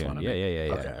 cartoon.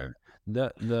 Yeah. Okay.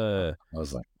 The I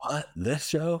was like, what? This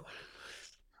show?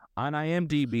 On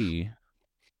IMDb,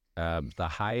 the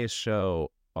highest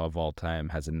show of all time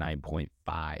has a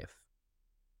 9.5.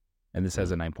 And this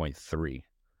has a 9.3.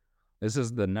 This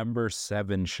is the number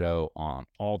 7 show on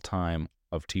all time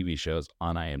of TV shows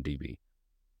on IMDb.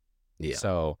 Yeah.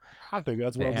 So I think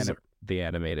that's the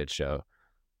animated show.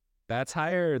 That's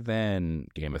higher than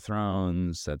Game of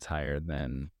Thrones. That's higher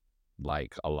than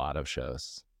like a lot of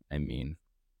shows. I mean,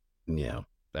 yeah.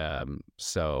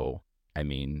 So, I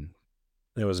mean,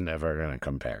 It was never gonna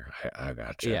compare. I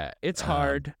gotcha. Yeah, it's Um,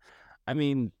 hard. I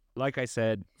mean, like I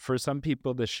said, for some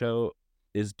people, the show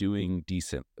is doing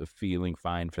decent, feeling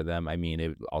fine for them. I mean,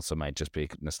 it also might just be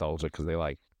nostalgia because they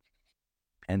like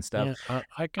and stuff. yeah,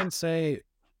 I can say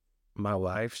my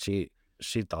wife, she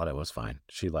thought it was fine.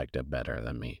 She liked it better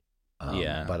than me.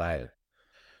 Yeah, But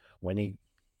when he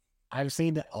I've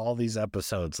seen all these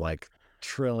episodes like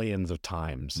trillions of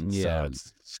times, so yeah.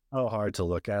 it's so hard to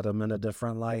look at them in a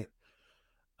different light.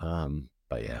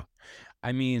 But yeah,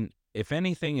 I mean, if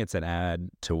anything, it's an ad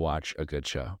to watch a good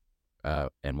show,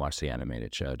 and watch the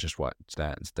animated show. Just watch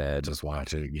that instead. just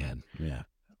watch it again. Yeah,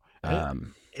 it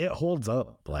Um, it holds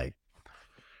up. Like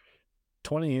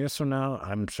 20 years from now,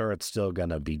 I'm sure it's still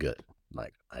gonna be good.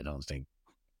 Like I don't think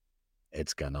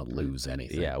it's gonna lose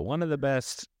anything. yeah, one of the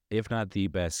best, if not the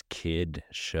best, kid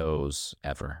shows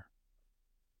ever.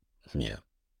 Yeah,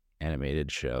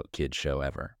 Animated show, kid show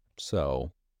ever.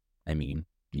 So, I mean,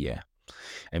 yeah,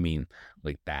 I mean,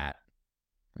 like that,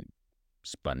 like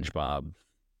SpongeBob.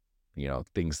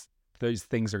 Things. Those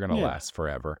things are gonna yeah, last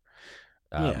forever.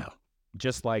 Um, yeah.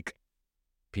 just like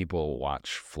people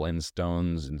watch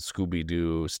Flintstones and Scooby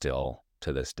Doo still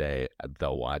to this day.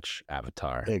 They'll watch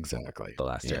Avatar, Exactly. The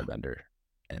Last Yeah, Airbender,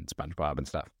 and SpongeBob and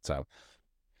stuff. So,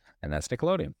 and that's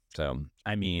Nickelodeon. So,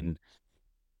 I mean,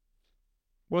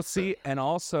 we'll see. And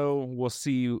also, we'll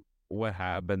see what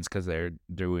happens because they're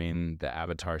doing the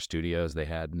Avatar studios they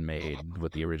had made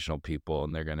with the original people,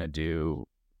 and they're going to do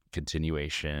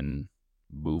continuation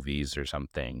movies or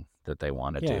something that they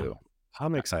want to yeah. do.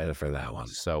 I'm excited for that one.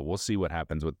 So we'll see what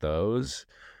happens with those.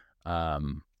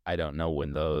 I don't know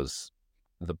when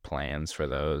the plans for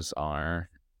those are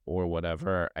or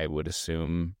whatever. I would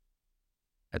assume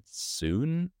it's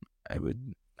soon. I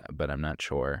would, but I'm not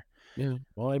sure. Yeah.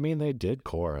 Well, I mean, they did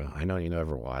Korra. I know you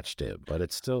never watched it, but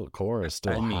it's still Korra I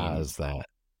still mean, has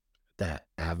that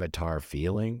Avatar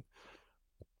feeling.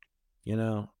 You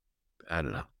know, I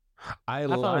don't know. I I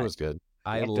thought it like, was good.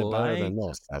 I Liked it better like, than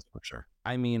this, that's for sure.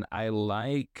 I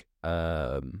like,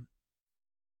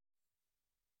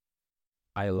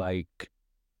 I like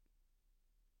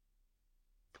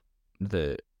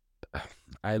the,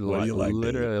 What do you like, Dave?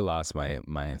 literally lost my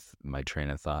train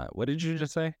of thought. What did you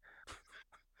just say?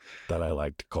 That I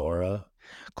liked Korra.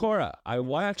 Korra. I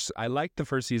liked the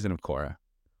first season of Korra,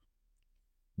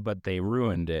 but they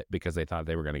ruined it because they thought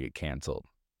they were going to get canceled.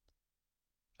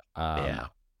 Um, Yeah. Yeah.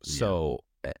 so,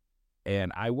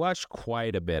 and I watched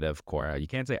quite a bit of Korra. You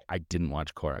can't say I didn't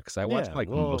watch Korra because I watched Yeah. like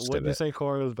Well, most of wouldn't you it. say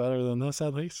Korra was better than this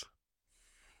at least?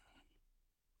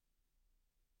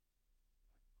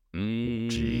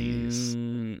 Jeez.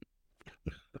 Mm,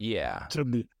 yeah. To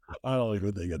me, I don't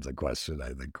even think it's a question. I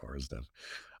think Korra's done.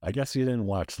 I guess you didn't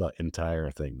watch the entire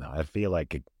thing though. I feel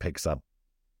like it picks up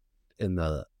in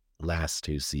the last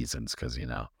two seasons because they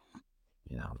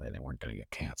weren't going to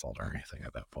get canceled or anything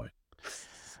at that point.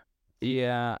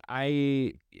 Yeah,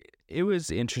 it was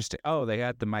interesting. Oh, they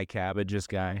got the Mike Cabbages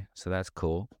guy, so that's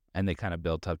cool. And they kind of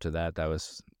built up to that. That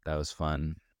was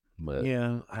fun. But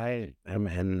Yeah, I am,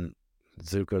 and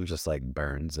Zuko just like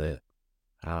burns it.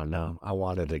 I don't know. I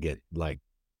wanted to get like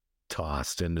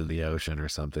tossed into the ocean or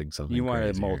something crazier.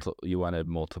 you wanted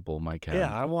multiple Mike Yeah,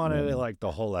 Cabbages. I wanted it like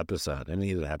the whole episode, and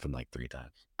it happened like 3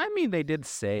 times. I mean, he did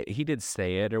say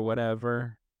it or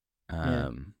whatever. Yeah.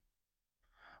 Um,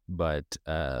 but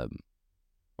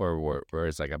or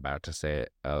is like about to say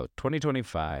it. Oh,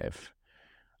 2025,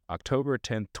 October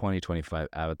 10th, 2025,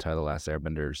 Avatar: The Last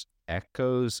Airbenders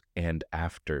Echoes and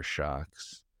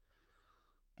Aftershocks,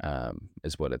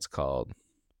 is what it's called.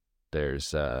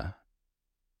 There's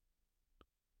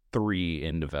 3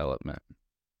 in development.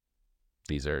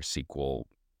 These are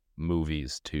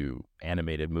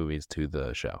animated movies to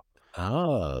the show.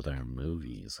 Oh, they're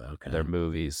movies. They're Okay.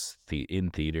 movies, in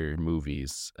theater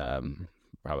movies,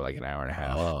 probably like an hour and a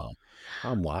half. Oh,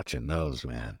 I'm watching those,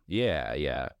 man. Yeah,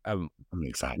 yeah. I'm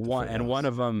excited for One those.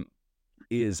 of them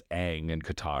is Aang and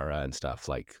Katara and stuff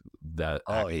like the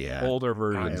Oh yeah, older I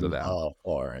versions of am them. all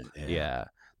for it. Yeah. Yeah,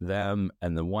 them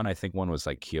and the one I think one was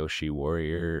like Kyoshi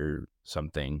Warrior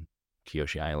something,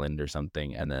 Kyoshi Island or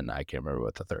something, and then I can't remember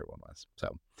what the third one was.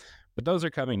 So, but those are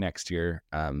coming next year.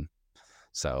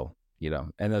 So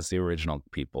and that's the original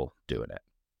people doing it,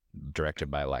 directed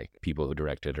by like people who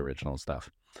directed original stuff.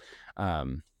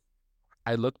 Um,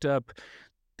 I looked up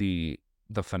the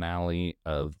finale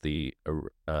of the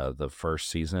first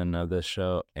season of this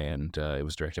show, and it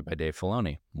was directed by Dave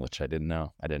Filoni, which I didn't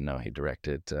know. I didn't know he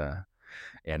directed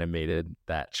animated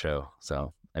that show.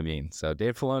 So I mean, so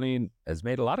Dave Filoni has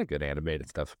made a lot of good animated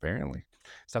stuff, apparently,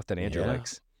 stuff that Andrew Yeah.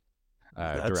 likes.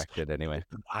 That's directed anyway.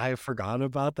 I forgot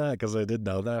about that because I didn't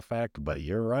know that fact, but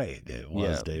you're right. It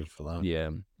was Yeah, Dave Filoni. yeah.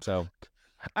 So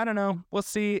I don't know. We'll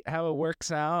see how it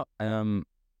works out. Uh,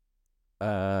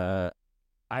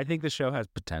 I think the show has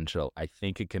potential. I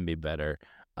think it can be better.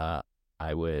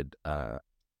 I would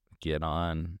get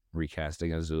on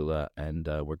recasting Azula, and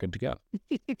we're good to go.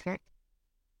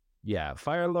 Yeah,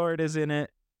 Fire Lord is in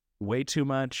it way too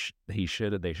much. They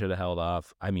should have held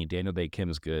off. I mean, Daniel Day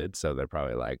Kim's good, so they're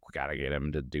probably like, we gotta get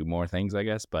him to do more things, I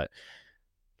guess. But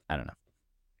I don't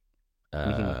know.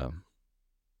 Mhm.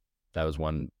 That was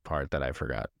one part that I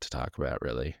forgot to talk about.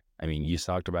 Really, I mean, you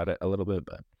talked about it a little bit,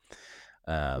 but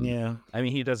Yeah, I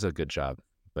mean, he does a good job,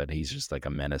 but he's just like a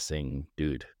menacing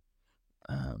dude.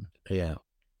 yeah.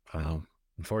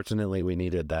 Unfortunately, we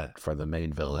needed that for the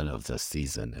main villain of this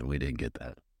season, and we didn't get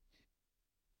that.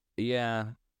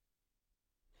 Yeah,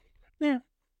 yeah.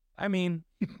 I mean,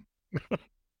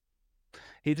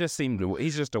 he's just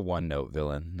a one note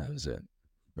villain. That was it,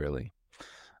 really.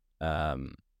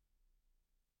 Um,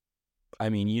 I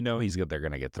mean, they're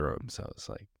gonna get through him, so it's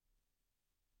like,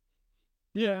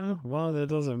 Yeah, well, that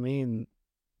doesn't mean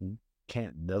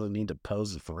doesn't need to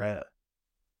pose a threat.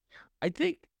 I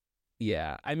think,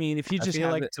 yeah. I mean, if you I just feel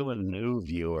have like it to a new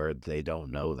viewer, they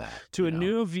don't know that, to a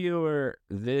new viewer,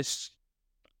 this,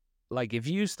 like, if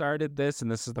you started this and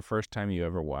this is the first time you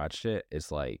ever watched it,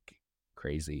 it's like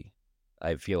crazy.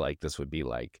 I feel like this would be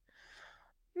like,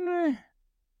 meh.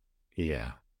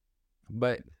 Yeah.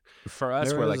 But for us,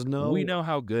 There we're is like, we no, know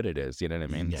how good it is. You know what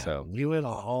I mean? yeah, So we would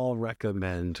all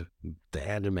recommend the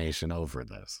animation over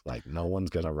this. Like, no one's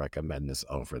going to recommend this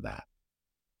over that.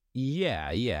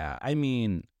 yeah, yeah. I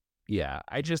mean, yeah.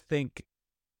 I just think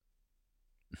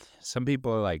some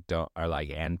people are like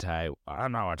anti.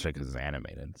 I'm not watching it because it's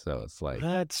animated. So it's like,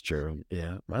 That's true.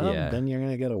 Yeah. Well, yeah, then you're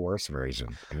going to get a worse version.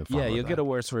 I'm yeah. fine with You'll get that. a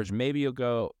worse version. Maybe you'll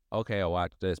go, okay, I'll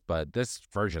watch this, but this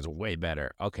version is way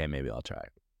better. Okay, maybe I'll try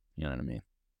it. You know what I mean?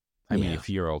 I mean, Yeah. if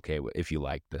you're okay with, if you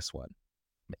like this one,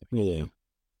 maybe. Yeah.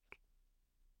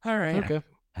 All right. Okay.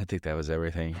 I think that was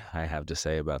everything I have to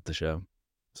say about the show.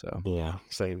 So, Yeah.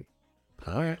 Same.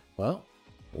 All right. Well,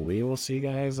 we will see you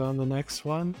guys on the next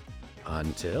one.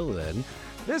 Until then.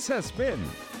 this has been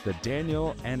the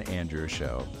Daniel and Andrew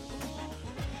Show.